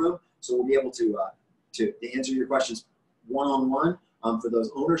showroom, so we'll be able to answer your questions one-on-one for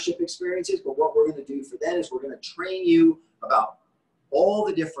those ownership experiences. But what we're going to do for that is we're going to train you about all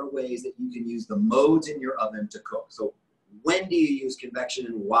the different ways that you can use the modes in your oven to cook. So when do you use convection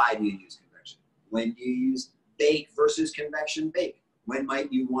and why do you use convection? When do you use bake versus convection bake? When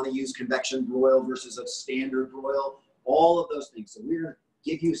might you want to use convection broil versus a standard broil? All of those things. So we're going to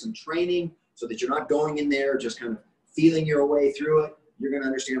give you some training so that you're not going in there just kind of feeling your way through it. You're going to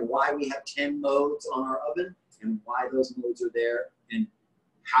understand why we have 10 modes on our oven and why those modes are there and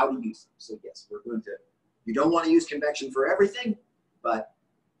how to use them. So yes, we're going to, you don't want to use convection for everything, but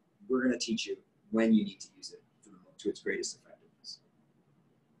we're going to teach you when you need to use it to its greatest effectiveness.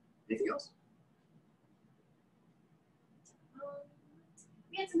 Anything else?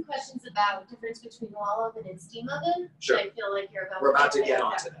 We had some questions about difference between wall oven and steam oven. Sure. I feel like we're about to get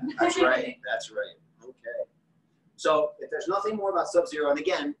onto that. That's right. That's right. Okay. So if there's nothing more about Sub-Zero, and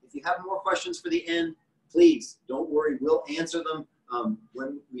again, if you have more questions for the end, please don't worry. We'll answer them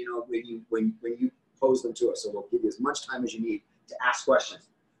when you pose them to us. So we'll give you as much time as you need to ask questions.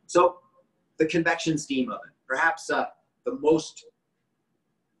 So the convection steam oven, perhaps the most,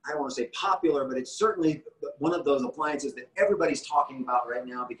 I don't want to say popular, but it's certainly one of those appliances that everybody's talking about right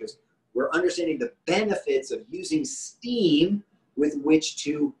now because we're understanding the benefits of using steam with which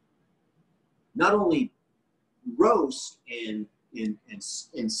to not only roast and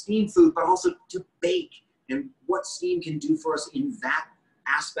steam food, but also to bake, and what steam can do for us in that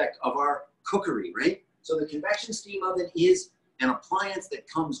aspect of our cookery, right? So the convection steam oven is an appliance that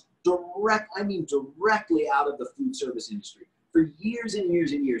comes directly out of the food service industry. For years and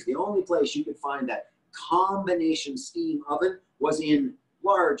years and years, the only place you could find that combination steam oven was in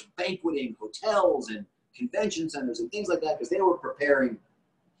large banqueting hotels and convention centers and things like that, because they were preparing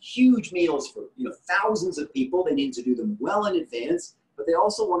huge meals for thousands of people. They needed to do them well in advance, but they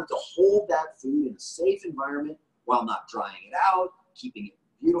also wanted to hold that food in a safe environment while not drying it out, keeping it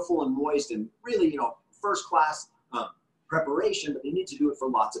beautiful and moist, and really first class preparation, but they need to do it for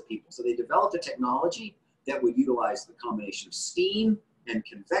lots of people. So they developed a technology that would utilize the combination of steam and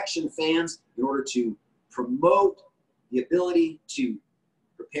convection fans in order to promote the ability to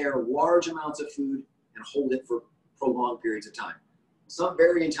prepare large amounts of food and hold it for prolonged periods of time. Some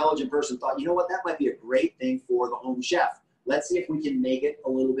very intelligent person thought, you know what, that might be a great thing for the home chef. Let's see if we can make it a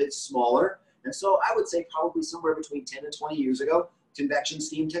little bit smaller. And so I would say probably somewhere between 10 and 20 years ago, convection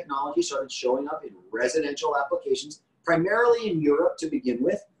steam technology started showing up in residential applications, primarily in Europe to begin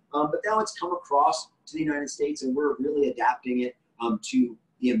with, but now it's come across to the United States, and we're really adapting it to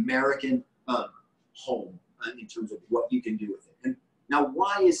the American home in terms of what you can do with it. And now,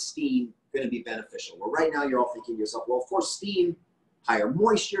 why is steam going to be beneficial? Well, right now you're all thinking to yourself, well, of course, steam, higher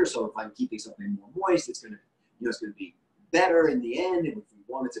moisture, so if I'm keeping something more moist, it's going to, it's going to be better in the end, and if we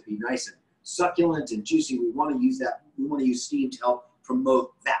want it to be nice and succulent and juicy, we want to use that. We want to use steam to help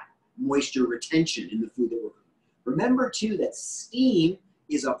promote that moisture retention in the food that we're cooking. Remember too that steam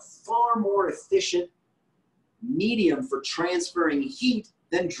is a far more efficient medium for transferring heat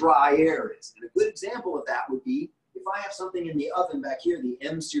than dry air is. And a good example of that would be if I have something in the oven back here, the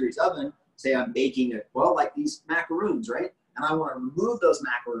M series oven, say I'm baking it, well, like these macaroons, right? And I want to remove those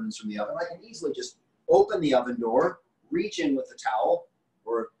macaroons from the oven. I can easily just open the oven door, reach in with a towel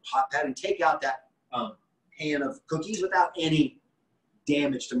or a hot pad and take out that pan of cookies without any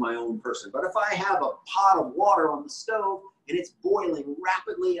damage to my own person. But if I have a pot of water on the stove and it's boiling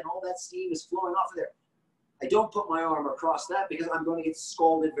rapidly and all that steam is flowing off of there, I don't put my arm across that because I'm going to get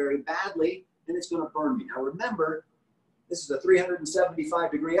scalded very badly and it's going to burn me. Now remember, this is a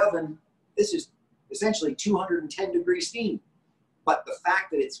 375-degree oven. This is essentially 210-degree steam. But the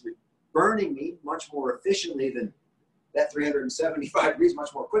fact that it's burning me much more efficiently than that 375 degrees,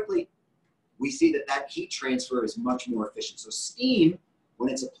 much more quickly, we see that that heat transfer is much more efficient. So steam, when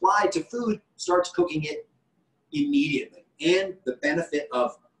it's applied to food, starts cooking it immediately. And the benefit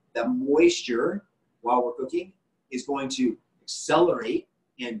of the moisture while we're cooking is going to accelerate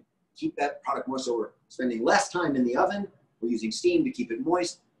and keep that product moist. So we're spending less time in the oven. We're using steam to keep it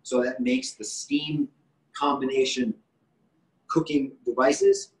moist. So that makes the steam combination cooking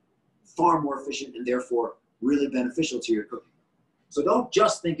devices far more efficient and therefore really beneficial to your cooking. So don't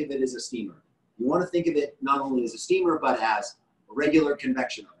just think of it as a steamer. You want to think of it not only as a steamer, but as a regular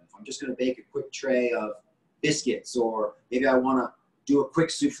convection oven. If I'm just going to bake a quick tray of biscuits, or maybe I want to do a quick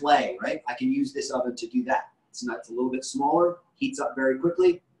souffle, right? I can use this oven to do that. It's a little bit smaller, heats up very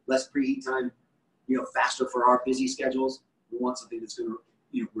quickly, less preheat time, faster for our busy schedules. We want something that's going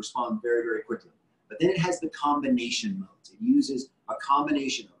to respond very, very quickly. But then it has the combination modes. It uses a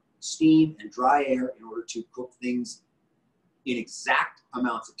combination of steam and dry air in order to cook things in exact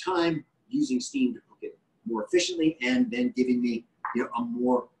amounts of time, using steam to cook it more efficiently, and then giving me a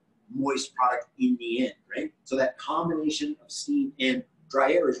more moist product in the end, right? So that combination of steam and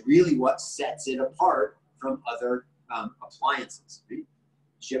dry air is really what sets it apart from other appliances. Right?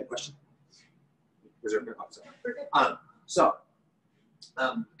 Did you have a question? Was there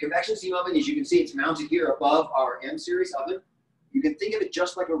a convection steam oven, as you can see, it's mounted here above our M series oven. You can think of it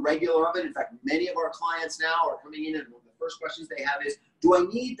just like a regular oven. In fact, many of our clients now are coming in, and one of the first questions they have is, do I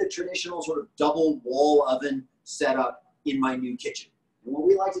need the traditional sort of double wall oven setup in my new kitchen? And what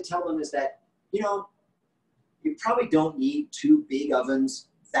we like to tell them is that, you probably don't need two big ovens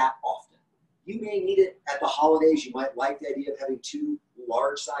that often. You may need it at the holidays. You might like the idea of having two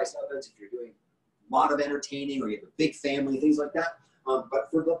large-sized ovens if you're doing a lot of entertaining or you have a big family, things like that.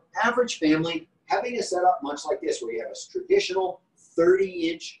 But for the average family, having a setup much like this, where you have a traditional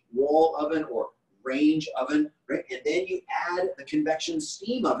 30-inch wall oven or range oven, right? And then you add a convection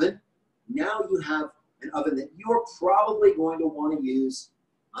steam oven, now you have an oven that you're probably going to want to use,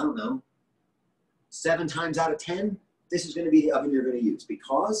 I don't know, 7 times out of 10, this is going to be the oven you're going to use,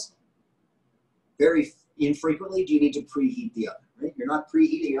 because very infrequently do you need to preheat the oven, right? You're not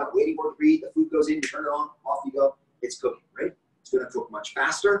preheating, you're not waiting for it to preheat, the food goes in, you turn it on, off you go, it's cooking, right? It's going to cook much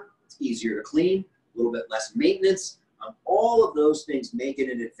faster, it's easier to clean, a little bit less maintenance. All of those things make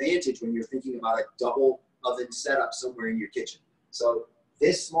it an advantage when you're thinking about a double oven setup somewhere in your kitchen. So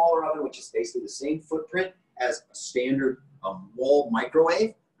this smaller oven, which is basically the same footprint as a standard wall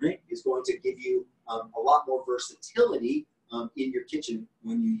microwave, right, is going to give you a lot more versatility in your kitchen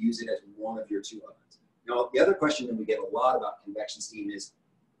when you use it as one of your two ovens. Now, the other question that we get a lot about convection steam is,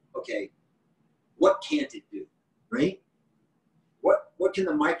 okay, what can't it do, right? What can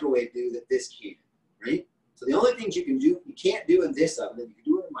the microwave do that this can't, right? So the only things you can't do in this oven that you can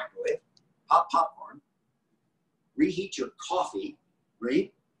do in the microwave: pop popcorn, reheat your coffee,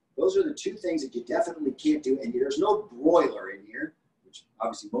 right? Those are the two things that you definitely can't do. And there's no broiler in here, which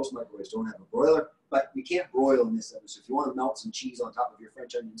obviously most microwaves don't have a broiler, but you can't broil in this oven. So if you want to melt some cheese on top of your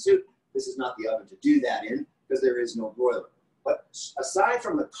French onion soup, this is not the oven to do that in, because there is no broiler. But aside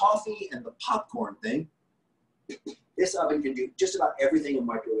from the coffee and the popcorn thing, this oven can do just about everything a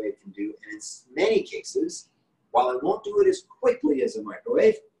microwave can do. And in many cases, while it won't do it as quickly as a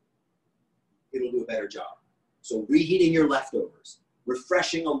microwave, it'll do a better job. So reheating your leftovers,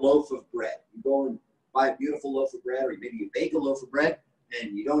 refreshing a loaf of bread. You go and buy a beautiful loaf of bread, or maybe you bake a loaf of bread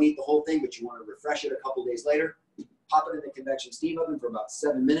and you don't eat the whole thing, but you want to refresh it a couple days later, pop it in the convection steam oven for about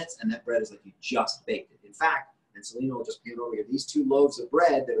 7 minutes, and that bread is like you just baked it. In fact, and Selena will just pan over here, these 2 loaves of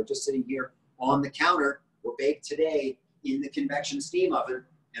bread that are just sitting here on the counter were baked today in the convection steam oven,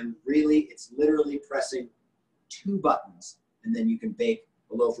 and really, it's literally pressing 2 buttons, and then you can bake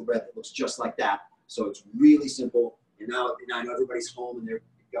a loaf of bread that looks just like that. So it's really simple, and now I know everybody's home, and they're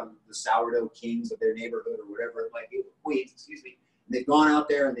become the sourdough kings of their neighborhood or whatever it might be, Queens, excuse me. And they've gone out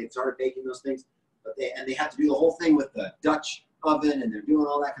there and they've started baking those things, but they have to do the whole thing with the Dutch oven, and they're doing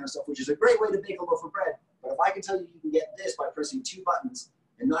all that kind of stuff, which is a great way to bake a loaf of bread. But if I can tell you you can get this by pressing 2 buttons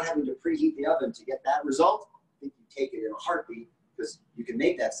and not having to preheat the oven to get that result, I think you take it in a heartbeat, because you can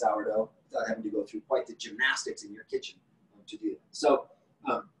make that sourdough without having to go through quite the gymnastics in your kitchen to do that. So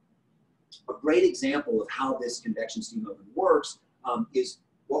a great example of how this convection steam oven works is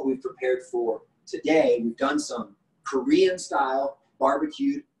what we've prepared for today. We've done some Korean-style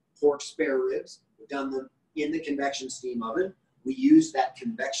barbecued pork spare ribs. We've done them in the convection steam oven. We use that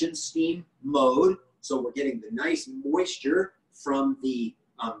convection steam mode, so we're getting the nice moisture from the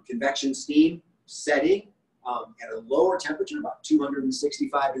convection steam setting at a lower temperature, about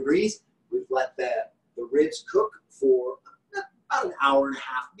 265 degrees. We've let the ribs cook for about an hour and a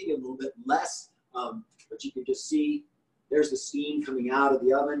half, maybe a little bit less, but you can just see there's the steam coming out of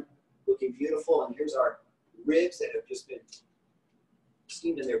the oven, looking beautiful, and here's our ribs that have just been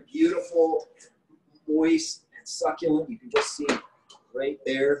steamed, and they're beautiful, moist, and succulent. You can just see right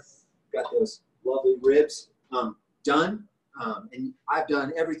there, got those lovely ribs done, and I've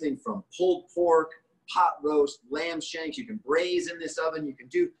done everything from pulled pork, pot roast, lamb shanks. You can braise in this oven. You can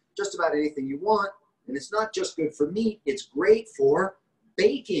do just about anything you want. And it's not just good for meat. It's great for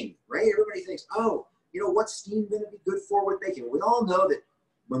baking, right? Everybody thinks, oh, you know, what's steam going to be good for with baking? We all know that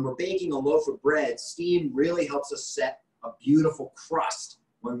when we're baking a loaf of bread, steam really helps us set a beautiful crust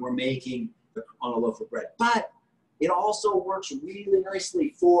when we're making on a loaf of bread. But it also works really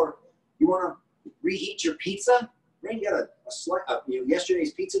nicely for, you want to reheat your pizza, right? You got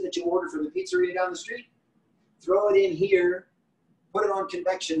yesterday's pizza that you ordered from the pizzeria down the street. Throw it in here, put it on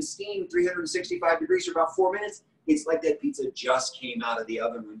convection steam, 365 degrees for about 4 minutes. It's like that pizza just came out of the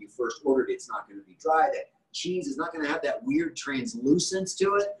oven when you first ordered it. It's not going to be dry. That cheese is not going to have that weird translucence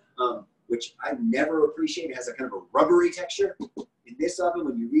to it, which I never appreciate. It has a kind of a rubbery texture. In this oven,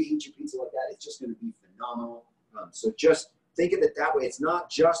 when you reheat your pizza like that, it's just going to be phenomenal. So just think of it that way. It's not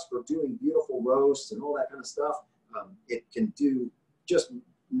just for doing beautiful roasts and all that kind of stuff. It can do just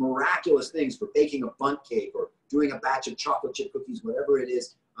miraculous things for baking a bundt cake or doing a batch of chocolate chip cookies, whatever it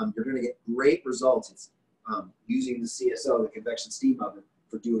is. You're going to get great results. It's using the CSO, the convection steam oven,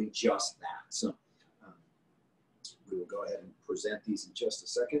 for doing just that. So we will go ahead and present these in just a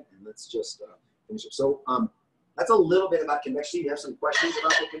second, and let's just finish up. So that's a little bit about convection. Do you have some questions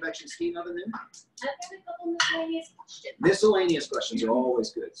about the convection steam oven then? I've got a couple miscellaneous questions. Miscellaneous questions are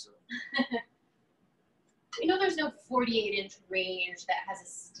always good. So. We know there's no 48-inch range that has a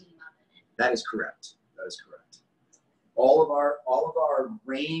steam oven in it. That is correct. That is correct. All of our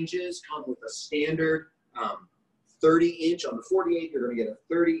ranges come with a standard 30-inch. On the 48, you're going to get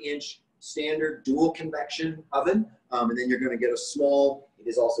a 30-inch standard dual convection oven, and then you're going to get a small. It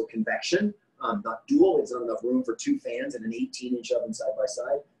is also convection, not dual. It's not enough room for 2 fans and an 18-inch oven side by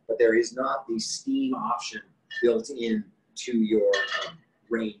side. But there is not the steam option built in to your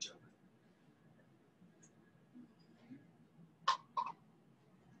range oven.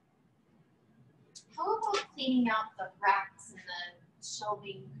 How about cleaning out the racks and the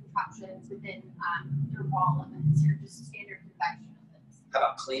shelving contraptions within your wall ovens, your just standard convection ovens? How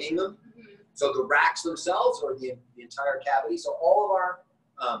about cleaning them? Mm-hmm. So the racks themselves, or the entire cavity. So all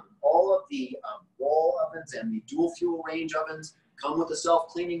of the wall ovens and the dual fuel range ovens come with a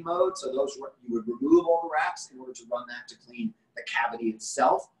self-cleaning mode. So those you would remove all the racks in order to run that to clean the cavity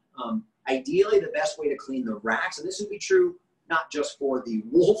itself. Ideally, the best way to clean the racks, and this would be true not just for the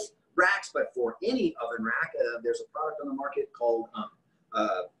Wolf racks, but for any oven rack, there's a product on the market called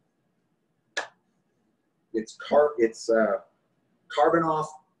it's carbon off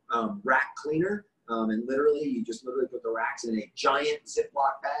rack cleaner, and literally you just put the racks in a giant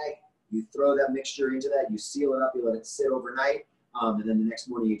Ziploc bag. You throw that mixture into that, you seal it up, you let it sit overnight, and then the next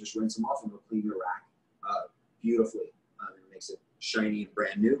morning you just rinse them off and it'll clean your rack beautifully. It makes it shiny and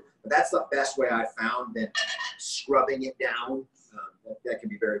brand new. But that's the best way I've found. Then scrubbing it down. That can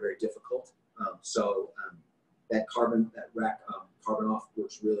be very, very difficult. That rack carbon off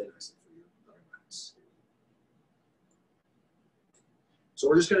works really nicely for your oven racks. So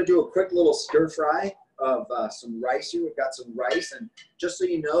we're just going to do a quick little stir fry of some rice here. We've got some rice, and just so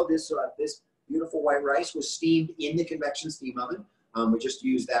you know, these beautiful white rice was steamed in the convection steam oven. We just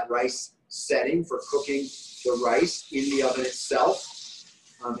used that rice setting for cooking the rice in the oven itself.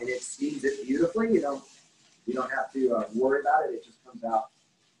 And it steams it beautifully. You don't have to worry about it. It just comes out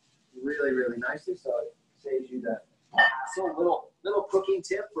really, really nicely. So it saves you the hassle. Little cooking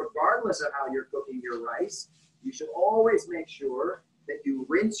tip, regardless of how you're cooking your rice, you should always make sure that you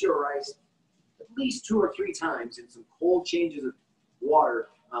rinse your rice at least 2 or 3 times in some cold changes of water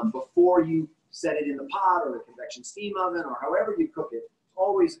before you set it in the pot or the convection steam oven or however you cook it. It's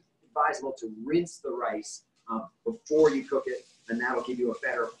always advisable to rinse the rice before you cook it, and that'll give you a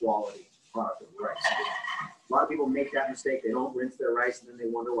better quality product of rice. A lot of people make that mistake. They don't rinse their rice, and then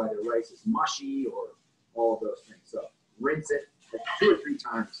they wonder why their rice is mushy or all of those things. So rinse it 2 or 3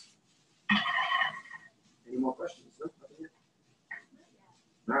 times. Any more questions? No?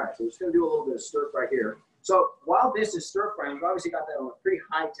 All right, so we're just going to do a little bit of stir fry here. So while this is stir frying, we've obviously got that on a pretty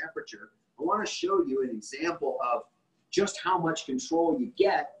high temperature. I want to show you an example of just how much control you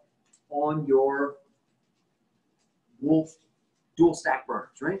get on your Wolf dual stack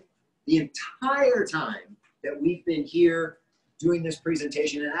burners, right? The entire time that we've been here doing this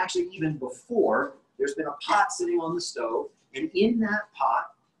presentation, and actually even before, there's been a pot sitting on the stove, and in that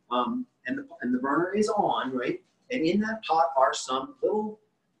pot, and the burner is on, right? And in that pot are some little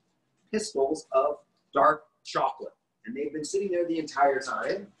pistils of dark chocolate, and they've been sitting there the entire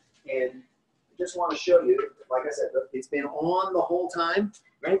time. And I just want to show you, like I said, it's been on the whole time,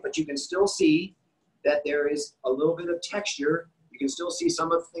 right? But you can still see that there is a little bit of texture. You can still see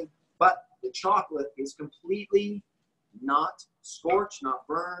some of the thing, but the chocolate is completely not scorched, not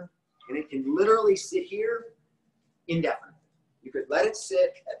burned, and it can literally sit here indefinitely. You could let it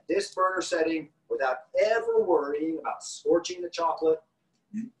sit at this burner setting without ever worrying about scorching the chocolate,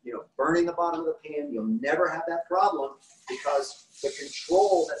 burning the bottom of the pan. You'll never have that problem because the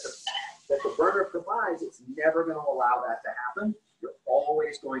control that the burner provides, it's never going to allow that to happen. You're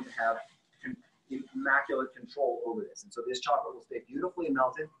always going to have immaculate control over this. And so this chocolate will stay beautifully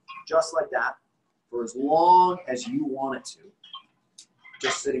melted, just like that, for as long as you want it to,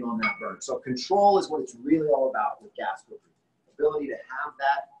 just sitting on that burner. So control is what it's really all about with gas cooking. Ability to have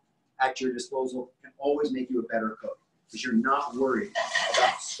that at your disposal can always make you a better cook because you're not worried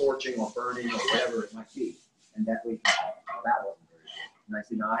about scorching or burning or whatever it might be. And that way, that wasn't very good. And I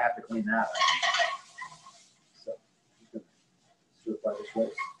see now I have to clean that up. So just do it by this way.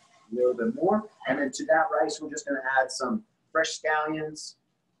 A little bit more. And then to that rice, we're just going to add some fresh scallions.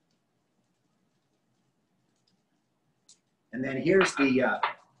 And then here's the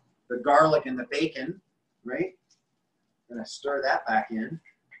garlic and the bacon, right? I'm going to stir that back in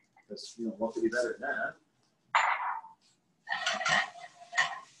because, what could be better than that?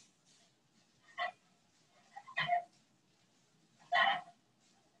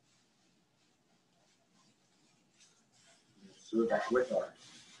 Stir that with our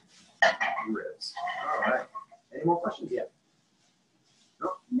ribs. All right. Any more questions yet?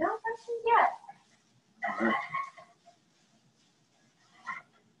 No? No questions yet. All right.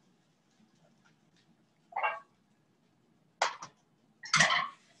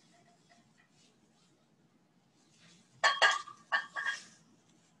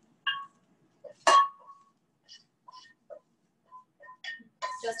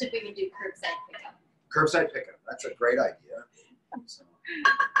 Just if we could do curbside pickup. Curbside pickup. That's a great idea. So,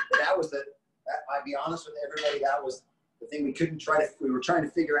 but that was I'll be honest with everybody, that was the thing we were trying to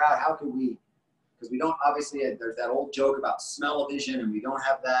figure out how could we, because we don't, obviously, there's that old joke about smell-o-vision, and we don't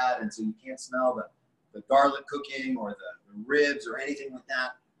have that, and so you can't smell the garlic cooking or the ribs or anything like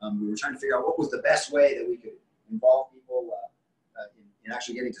that. We were trying to figure out what was the best way that we could involve people in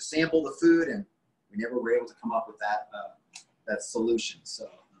actually getting to sample the food, and we never were able to come up with that solution. So.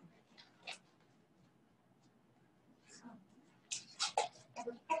 I have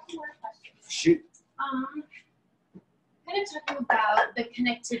a couple more questions. Shoot. Kind of talking about the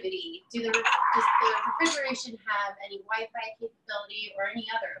connectivity. Does the refrigeration have any Wi-Fi capability or any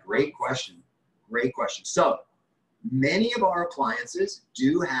other? Great question. Great question. So many of our appliances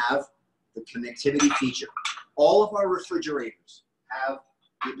do have the connectivity feature. All of our refrigerators have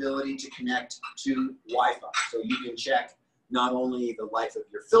the ability to connect to Wi-Fi. So you can check not only the life of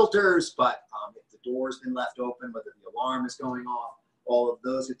your filters, but if the door's been left open, whether the alarm is going off, all of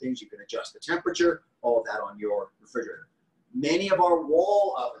those are things. You can adjust the temperature, all of that on your refrigerator. Many of our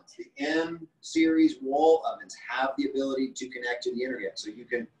wall ovens, the M series wall ovens, have the ability to connect to the internet. So you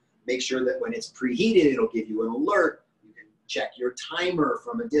can make sure that when it's preheated, it'll give you an alert. You can check your timer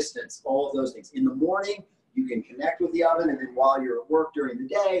from a distance, all of those things. In the morning, you can connect with the oven, and then while you're at work during the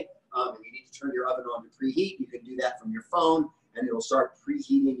day, and you need to turn your oven on to preheat, you can do that from your phone, and it'll start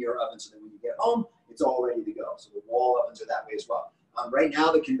preheating your oven so that when you get home, it's all ready to go. So the wall ovens are that way as well. Right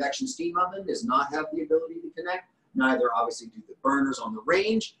now, the convection steam oven does not have the ability to connect. Neither, obviously, do the burners on the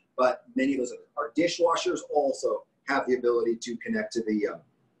range, but many of those our dishwashers also have the ability to connect to the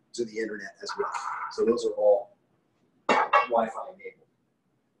internet as well. So those are all Wi-Fi enabled.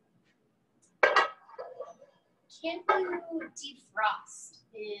 Can you defrost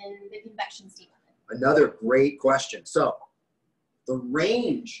in the convection steam oven? Another great question. So the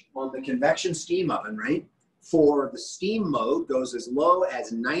range on the convection steam oven, right, for the steam mode goes as low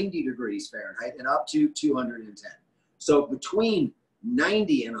as 90 degrees Fahrenheit and up to 210. So between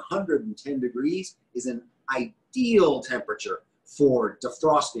 90 and 110 degrees is an ideal temperature for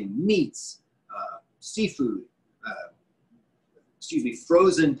defrosting meats, seafood,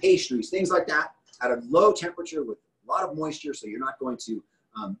 frozen pastries, things like that, at a low temperature with a lot of moisture, so you're not going to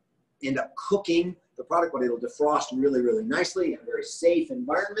end up cooking the product, but it'll defrost really, really nicely in a very safe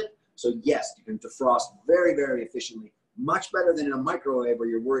environment. So yes, you can defrost very, very efficiently, much better than in a microwave where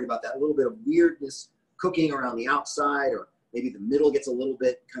you're worried about that little bit of weirdness cooking around the outside, or maybe the middle gets a little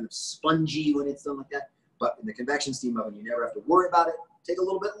bit kind of spongy when it's done like that. But in the convection steam oven, you never have to worry about it. Take a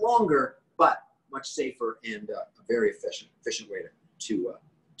little bit longer, but much safer and a very efficient way to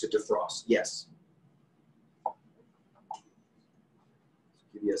defrost. Yes.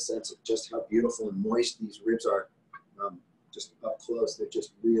 Give you a sense of just how beautiful and moist these ribs are. Just up close, they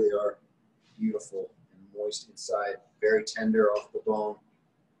just really are beautiful and moist inside, very tender off the bone.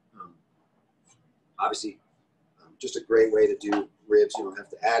 Obviously, just a great way to do ribs. You don't have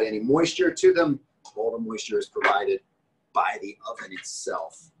to add any moisture to them. All the moisture is provided by the oven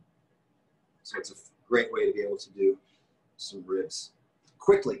itself. So it's a great way to be able to do some ribs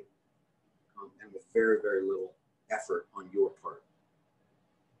quickly and with very, very little effort on your part.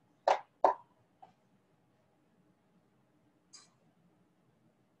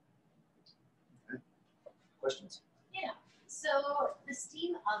 Okay. Questions? Yeah. So the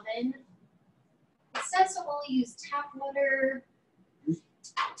steam oven, it says to only use tap water.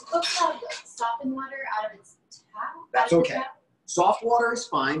 Cooks have softened water out of its tap. That's okay. Soft water is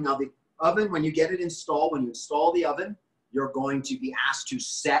fine. Now the oven, when you get it installed, when you install the oven, you're going to be asked to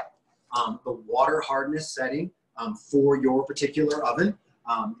set the water hardness setting for your particular oven.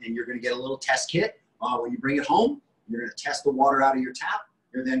 And you're going to get a little test kit. When you bring it home, you're going to test the water out of your tap.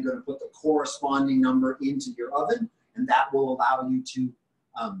 You're then going to put the corresponding number into your oven, and that will allow you to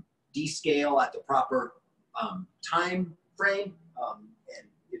descale at the proper time frame and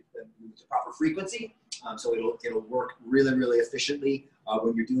the proper frequency. So it'll work really, really efficiently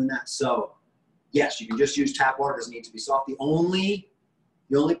when you're doing that. So yes, you can just use tap water. It doesn't need to be soft. The only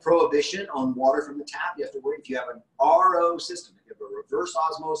prohibition on water from the tap, you have to worry if you have an RO system, if you have a reverse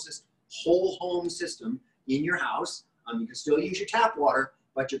osmosis whole home system in your house, you can still use your tap water,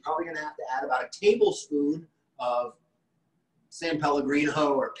 but you're probably going to have to add about a tablespoon of San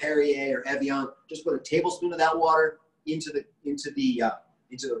Pellegrino or Perrier or Evian. Just put a tablespoon of that water into the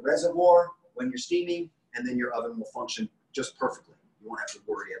reservoir when you're steaming, and then your oven will function just perfectly. You won't have to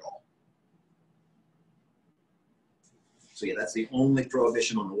worry at all. So yeah, that's the only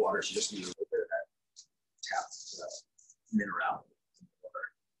prohibition on the water. So just need a little bit of that tap mineral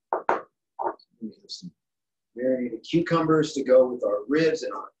water. We have some marinated cucumbers to go with our ribs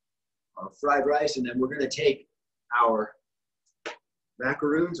and our fried rice, and then we're going to take our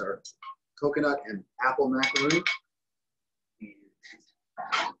macaroons, our coconut and apple macaroon.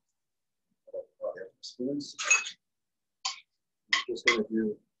 Spoons. I'm just going to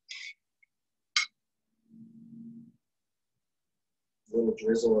do a little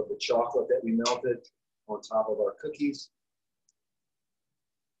drizzle of the chocolate that we melted on top of our cookies.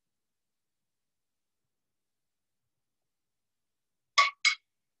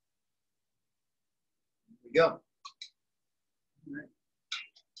 There we go. All right.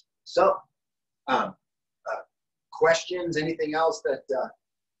 So, questions, anything else that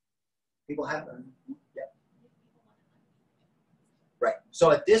people have? Yeah. Right. So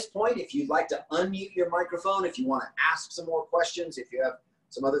at this point, if you'd like to unmute your microphone, if you want to ask some more questions, if you have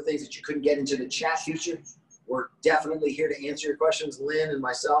some other things that you couldn't get into the chat feature, we're definitely here to answer your questions. Lynn and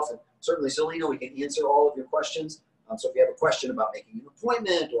myself, and certainly Selena, we can answer all of your questions. So if you have a question about making an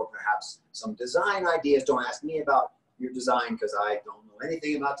appointment or perhaps some design ideas, don't ask me about your design because I don't know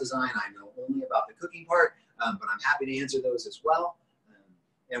anything about design. I know only about the cooking part, but I'm happy to answer those as well.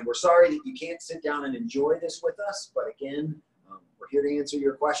 And we're sorry that you can't sit down and enjoy this with us, but again, we're here to answer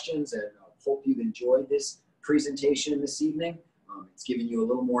your questions, and I hope you've enjoyed this presentation this evening. It's given you a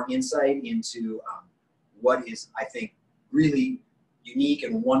little more insight into what is, I think, really unique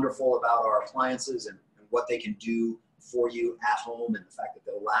and wonderful about our appliances and what they can do for you at home, and the fact that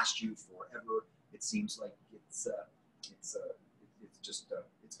they'll last you forever. It seems like it's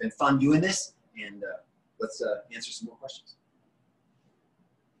been fun doing this, and let's answer some more questions.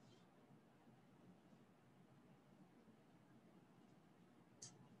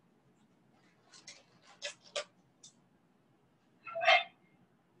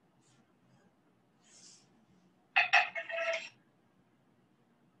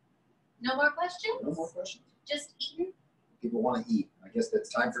 No more questions? No more questions. Just eating? People want to eat. I guess it's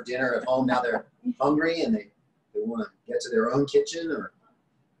time for dinner at home. Now they're hungry and they want to get to their own kitchen. Or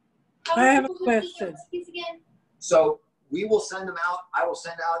I have a question. So we will send them out. I will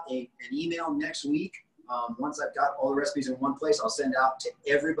send out an email next week. Once I've got all the recipes in one place, I'll send out to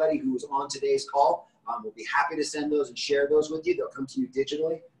everybody who was on today's call. We'll be happy to send those and share those with you. They'll come to you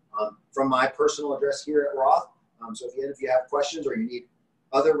digitally from my personal address here at Roth. So if you have questions or you need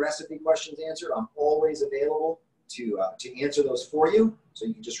other recipe questions answered, I'm always available to answer those for you. So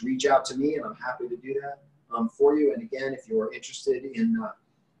you can just reach out to me, and I'm happy to do that for you. And again, if you're interested in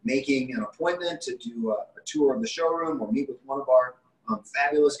making an appointment to do a tour of the showroom or meet with one of our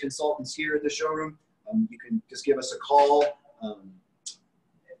fabulous consultants here at the showroom, you can just give us a call,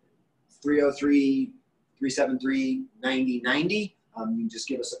 303-373-9090. You can just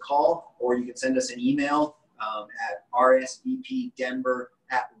give us a call, or you can send us an email at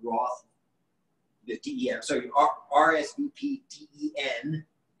rsvpdenver@roth. DEN, sorry,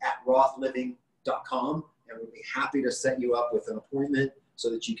 rsvpden@rothliving.com, and we'll be happy to set you up with an appointment so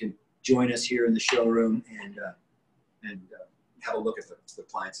that you can join us here in the showroom and have a look at the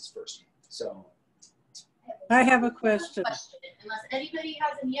appliances first. So, I have a question. Unless anybody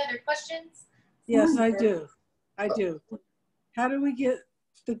has any other questions. Yes, I do. I do. How do we get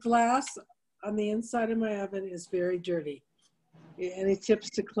the glass on the inside of my oven is very dirty? Any tips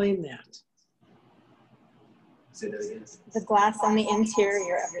to clean that? say that again. The glass on the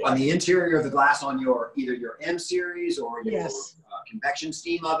interior of your On the interior of the glass on your either your M series or your convection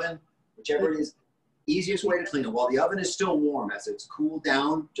steam oven, whichever it is, easiest way to clean it. While the oven is still warm, as it's cooled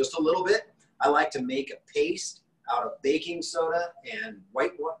down just a little bit, I like to make a paste out of baking soda and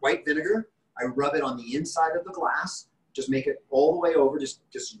white vinegar. I rub it on the inside of the glass. Just make it all the way over.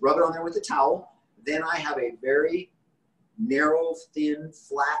 Just rub it on there with a towel. Then I have a very narrow, thin,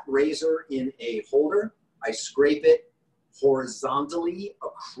 flat razor in a holder. I scrape it horizontally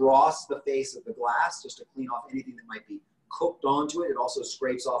across the face of the glass just to clean off anything that might be cooked onto it. It also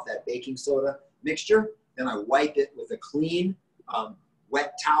scrapes off that baking soda mixture. Then I wipe it with a clean,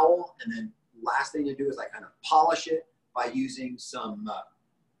 wet towel. And then last thing to do is I kind of polish it by using some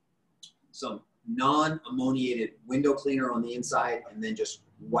non-ammoniated window cleaner on the inside, and then just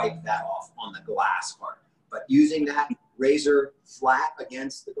wipe that off on the glass part. But using that razor flat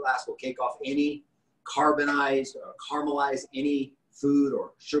against the glass will take off any carbonized or caramelized any food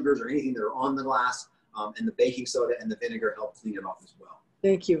or sugars or anything that are on the glass, and the baking soda and the vinegar help clean it off as well.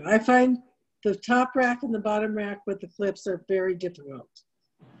 Thank you. I find the top rack and the bottom rack with the clips are very difficult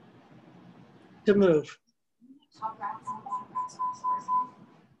to move.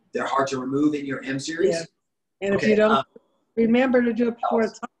 They're hard to remove in your M series? Yeah. And if you don't remember to do it before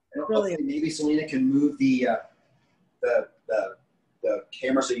it's brilliant. Maybe Selena can move the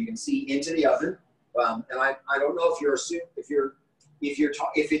camera so you can see into the oven. And I don't know if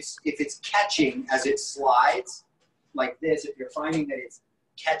it's catching as it slides like this. If you're finding that it's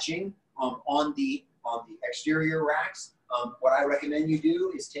catching on the exterior racks, what I recommend you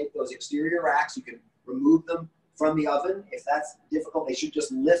do is take those exterior racks. You can remove them from the oven. If that's difficult, they should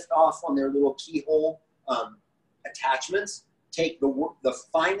just lift off on their little keyhole attachments. Take the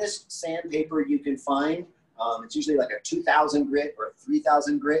finest sandpaper you can find. It's usually like a 2000 grit or a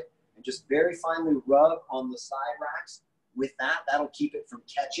 3000 grit, and just very finely rub on the side racks with that. That'll keep it from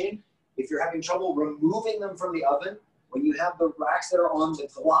catching. If you're having trouble removing them from the oven, when you have the racks that are on the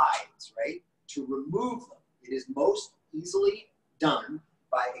glides, right, to remove them, it is most easily done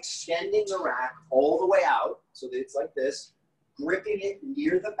by extending the rack all the way out so that it's like this, gripping it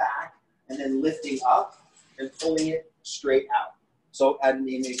near the back, and then lifting up and pulling it straight out. So in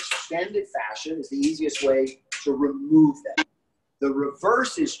an extended fashion is the easiest way to remove them. The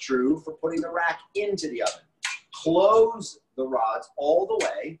reverse is true for putting the rack into the oven. Close the rods all the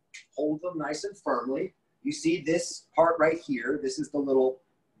way, hold them nice and firmly. You see this part right here. This is the little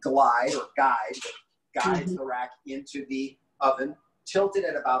glide or guide that guides the rack into the oven. Tilt it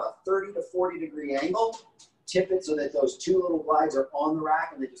at about a 30 to 40 degree angle. Tip it so that those two little glides are on the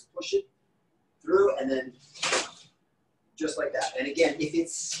rack, and then just push it through, and then just like that. And again, if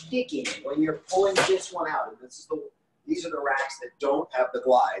it's sticking when you're pulling this one out, and these are the racks that don't have the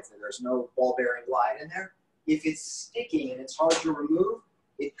glides, and there's no ball bearing glide in there. if it's sticking and it's hard to remove,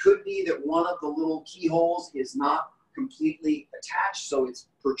 it could be that one of the little keyholes is not completely attached, so it's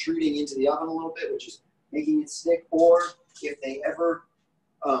protruding into the oven a little bit, which is making it stick. Or if they ever,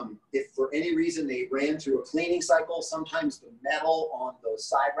 if for any reason they ran through a cleaning cycle, sometimes the metal on those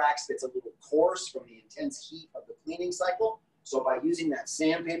side racks gets a little coarse from the intense heat of the cleaning cycle. So by using that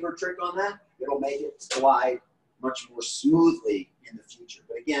sandpaper trick on that, it'll make it slide much more smoothly in the future.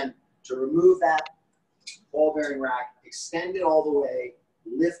 But again, to remove that ball bearing rack, extend it all the way,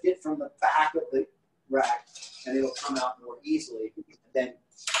 lift it from the back of the rack, and it'll come out more easily. And then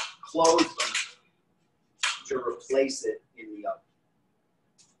close them to replace it in the oven.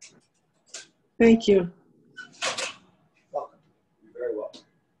 Thank you. Welcome. You're very welcome.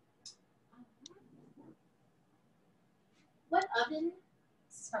 What oven,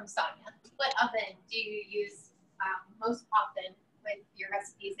 this is from Sonia, what oven do you use most often with your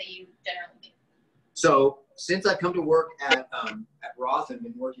recipes that you generally make? So since I've come to work at Roth and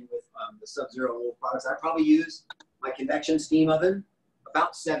been working with the Sub-Zero Wolf products, I probably use my convection steam oven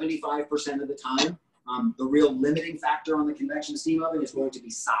about 75% of the time. The real limiting factor on the convection steam oven is going to be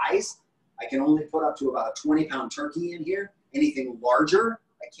size. I can only put up to about a 20-pound turkey in here. Anything larger,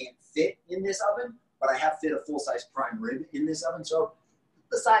 I can't fit in this oven, but I have fit a full-size prime rib in this oven. So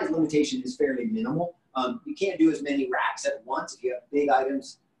the size limitation is fairly minimal. You can't do as many racks at once. If you have big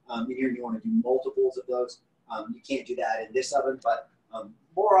items in here and you want to do multiples of those, you can't do that in this oven. But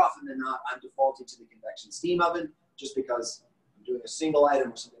more often than not, I'm defaulting to the convection steam oven just because I'm doing a single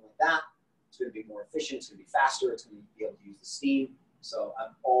item or something like that. It's going to be more efficient. It's going to be faster. It's going to be able to use the steam. So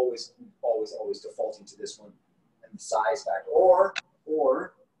I'm always defaulting to this one and the size factor. Or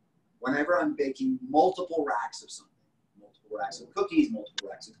whenever I'm baking multiple racks of something, multiple racks of cookies, multiple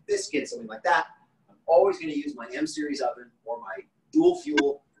racks of biscuits, something like that, I'm always going to use my M-Series oven or my dual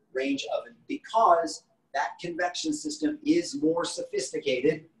fuel range oven because that convection system is more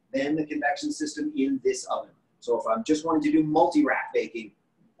sophisticated than the convection system in this oven. So if I'm just wanting to do multi-rack baking,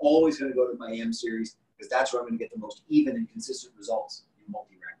 I'm always going to go to my M-Series because that's where I'm going to get the most even and consistent results in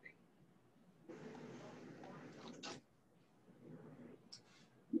multi-rack baking.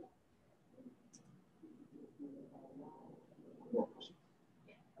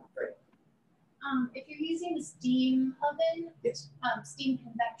 Great. If you're using the steam oven, Yes. Steam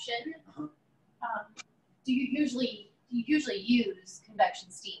convection, do you usually use convection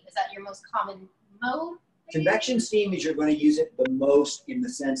steam? Is that your most common mode? Convection steam is you're going to use it the most in the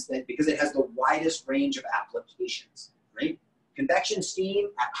sense that because it has the widest range of applications, right? Convection steam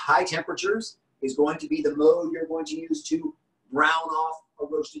at high temperatures is going to be the mode you're going to use to brown off a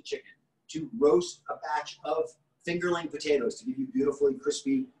roasted chicken, to roast a batch of fingerling potatoes to give you beautifully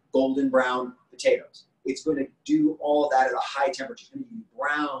crispy golden brown potatoes. It's going to do all of that at a high temperature. It's going to give you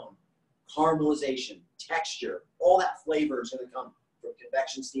brown, caramelization, texture, all that flavor is going to come from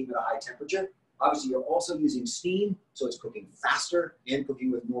convection steam at a high temperature. Obviously, you're also using steam, so it's cooking faster and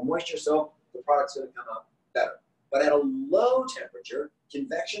cooking with more moisture, so the product's going to come out better. But at a low temperature,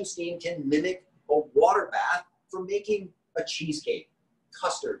 convection steam can mimic a water bath for making a cheesecake,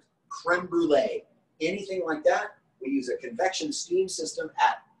 custard, creme brulee, anything like that. We use a convection steam system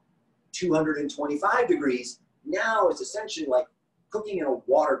at 225 degrees. Now it's essentially like cooking in a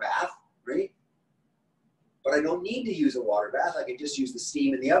water bath, right? But I don't need to use a water bath. I can just use the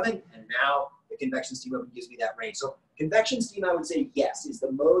steam in the oven, and now the convection steam oven gives me that range. So convection steam, I would say, yes, is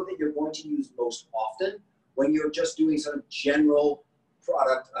the mode that you're going to use most often when you're just doing sort of general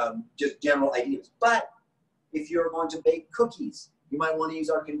product, just general ideas. But if you're going to bake cookies, you might want to use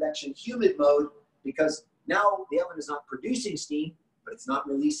our convection humid mode because now the oven is not producing steam, but it's not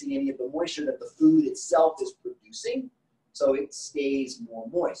releasing any of the moisture that the food itself is producing. So it stays more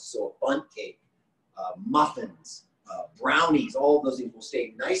moist. So a bundt cake, muffins, brownies, all of those things will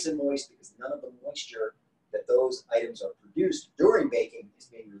stay nice and moist because none of the moisture that those items are produced during baking is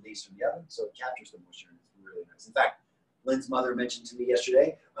being released from the oven. So it captures the moisture and it's really nice. In fact, Lynn's mother mentioned to me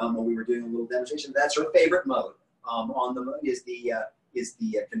yesterday when we were doing a little demonstration, that's her favorite mode on the is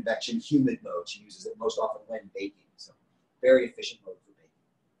the convection humid mode. She uses it most often when baking. So very efficient mode for baking.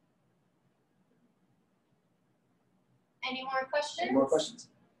 Any more questions? Any more questions?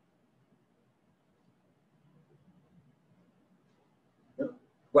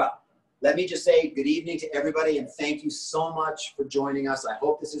 Well, let me just say good evening to everybody and thank you so much for joining us. I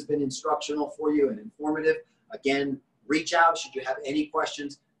hope this has been instructional for you and informative. Again, reach out should you have any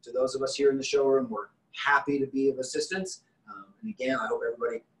questions to those of us here in the showroom. We're happy to be of assistance. And again, I hope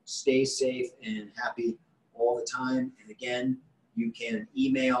everybody stays safe and happy all the time. And again, you can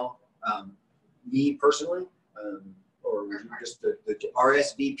email me personally or just the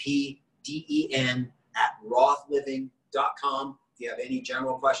RSVP DEN @rothliving.com. If you have any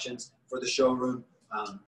general questions for the showroom,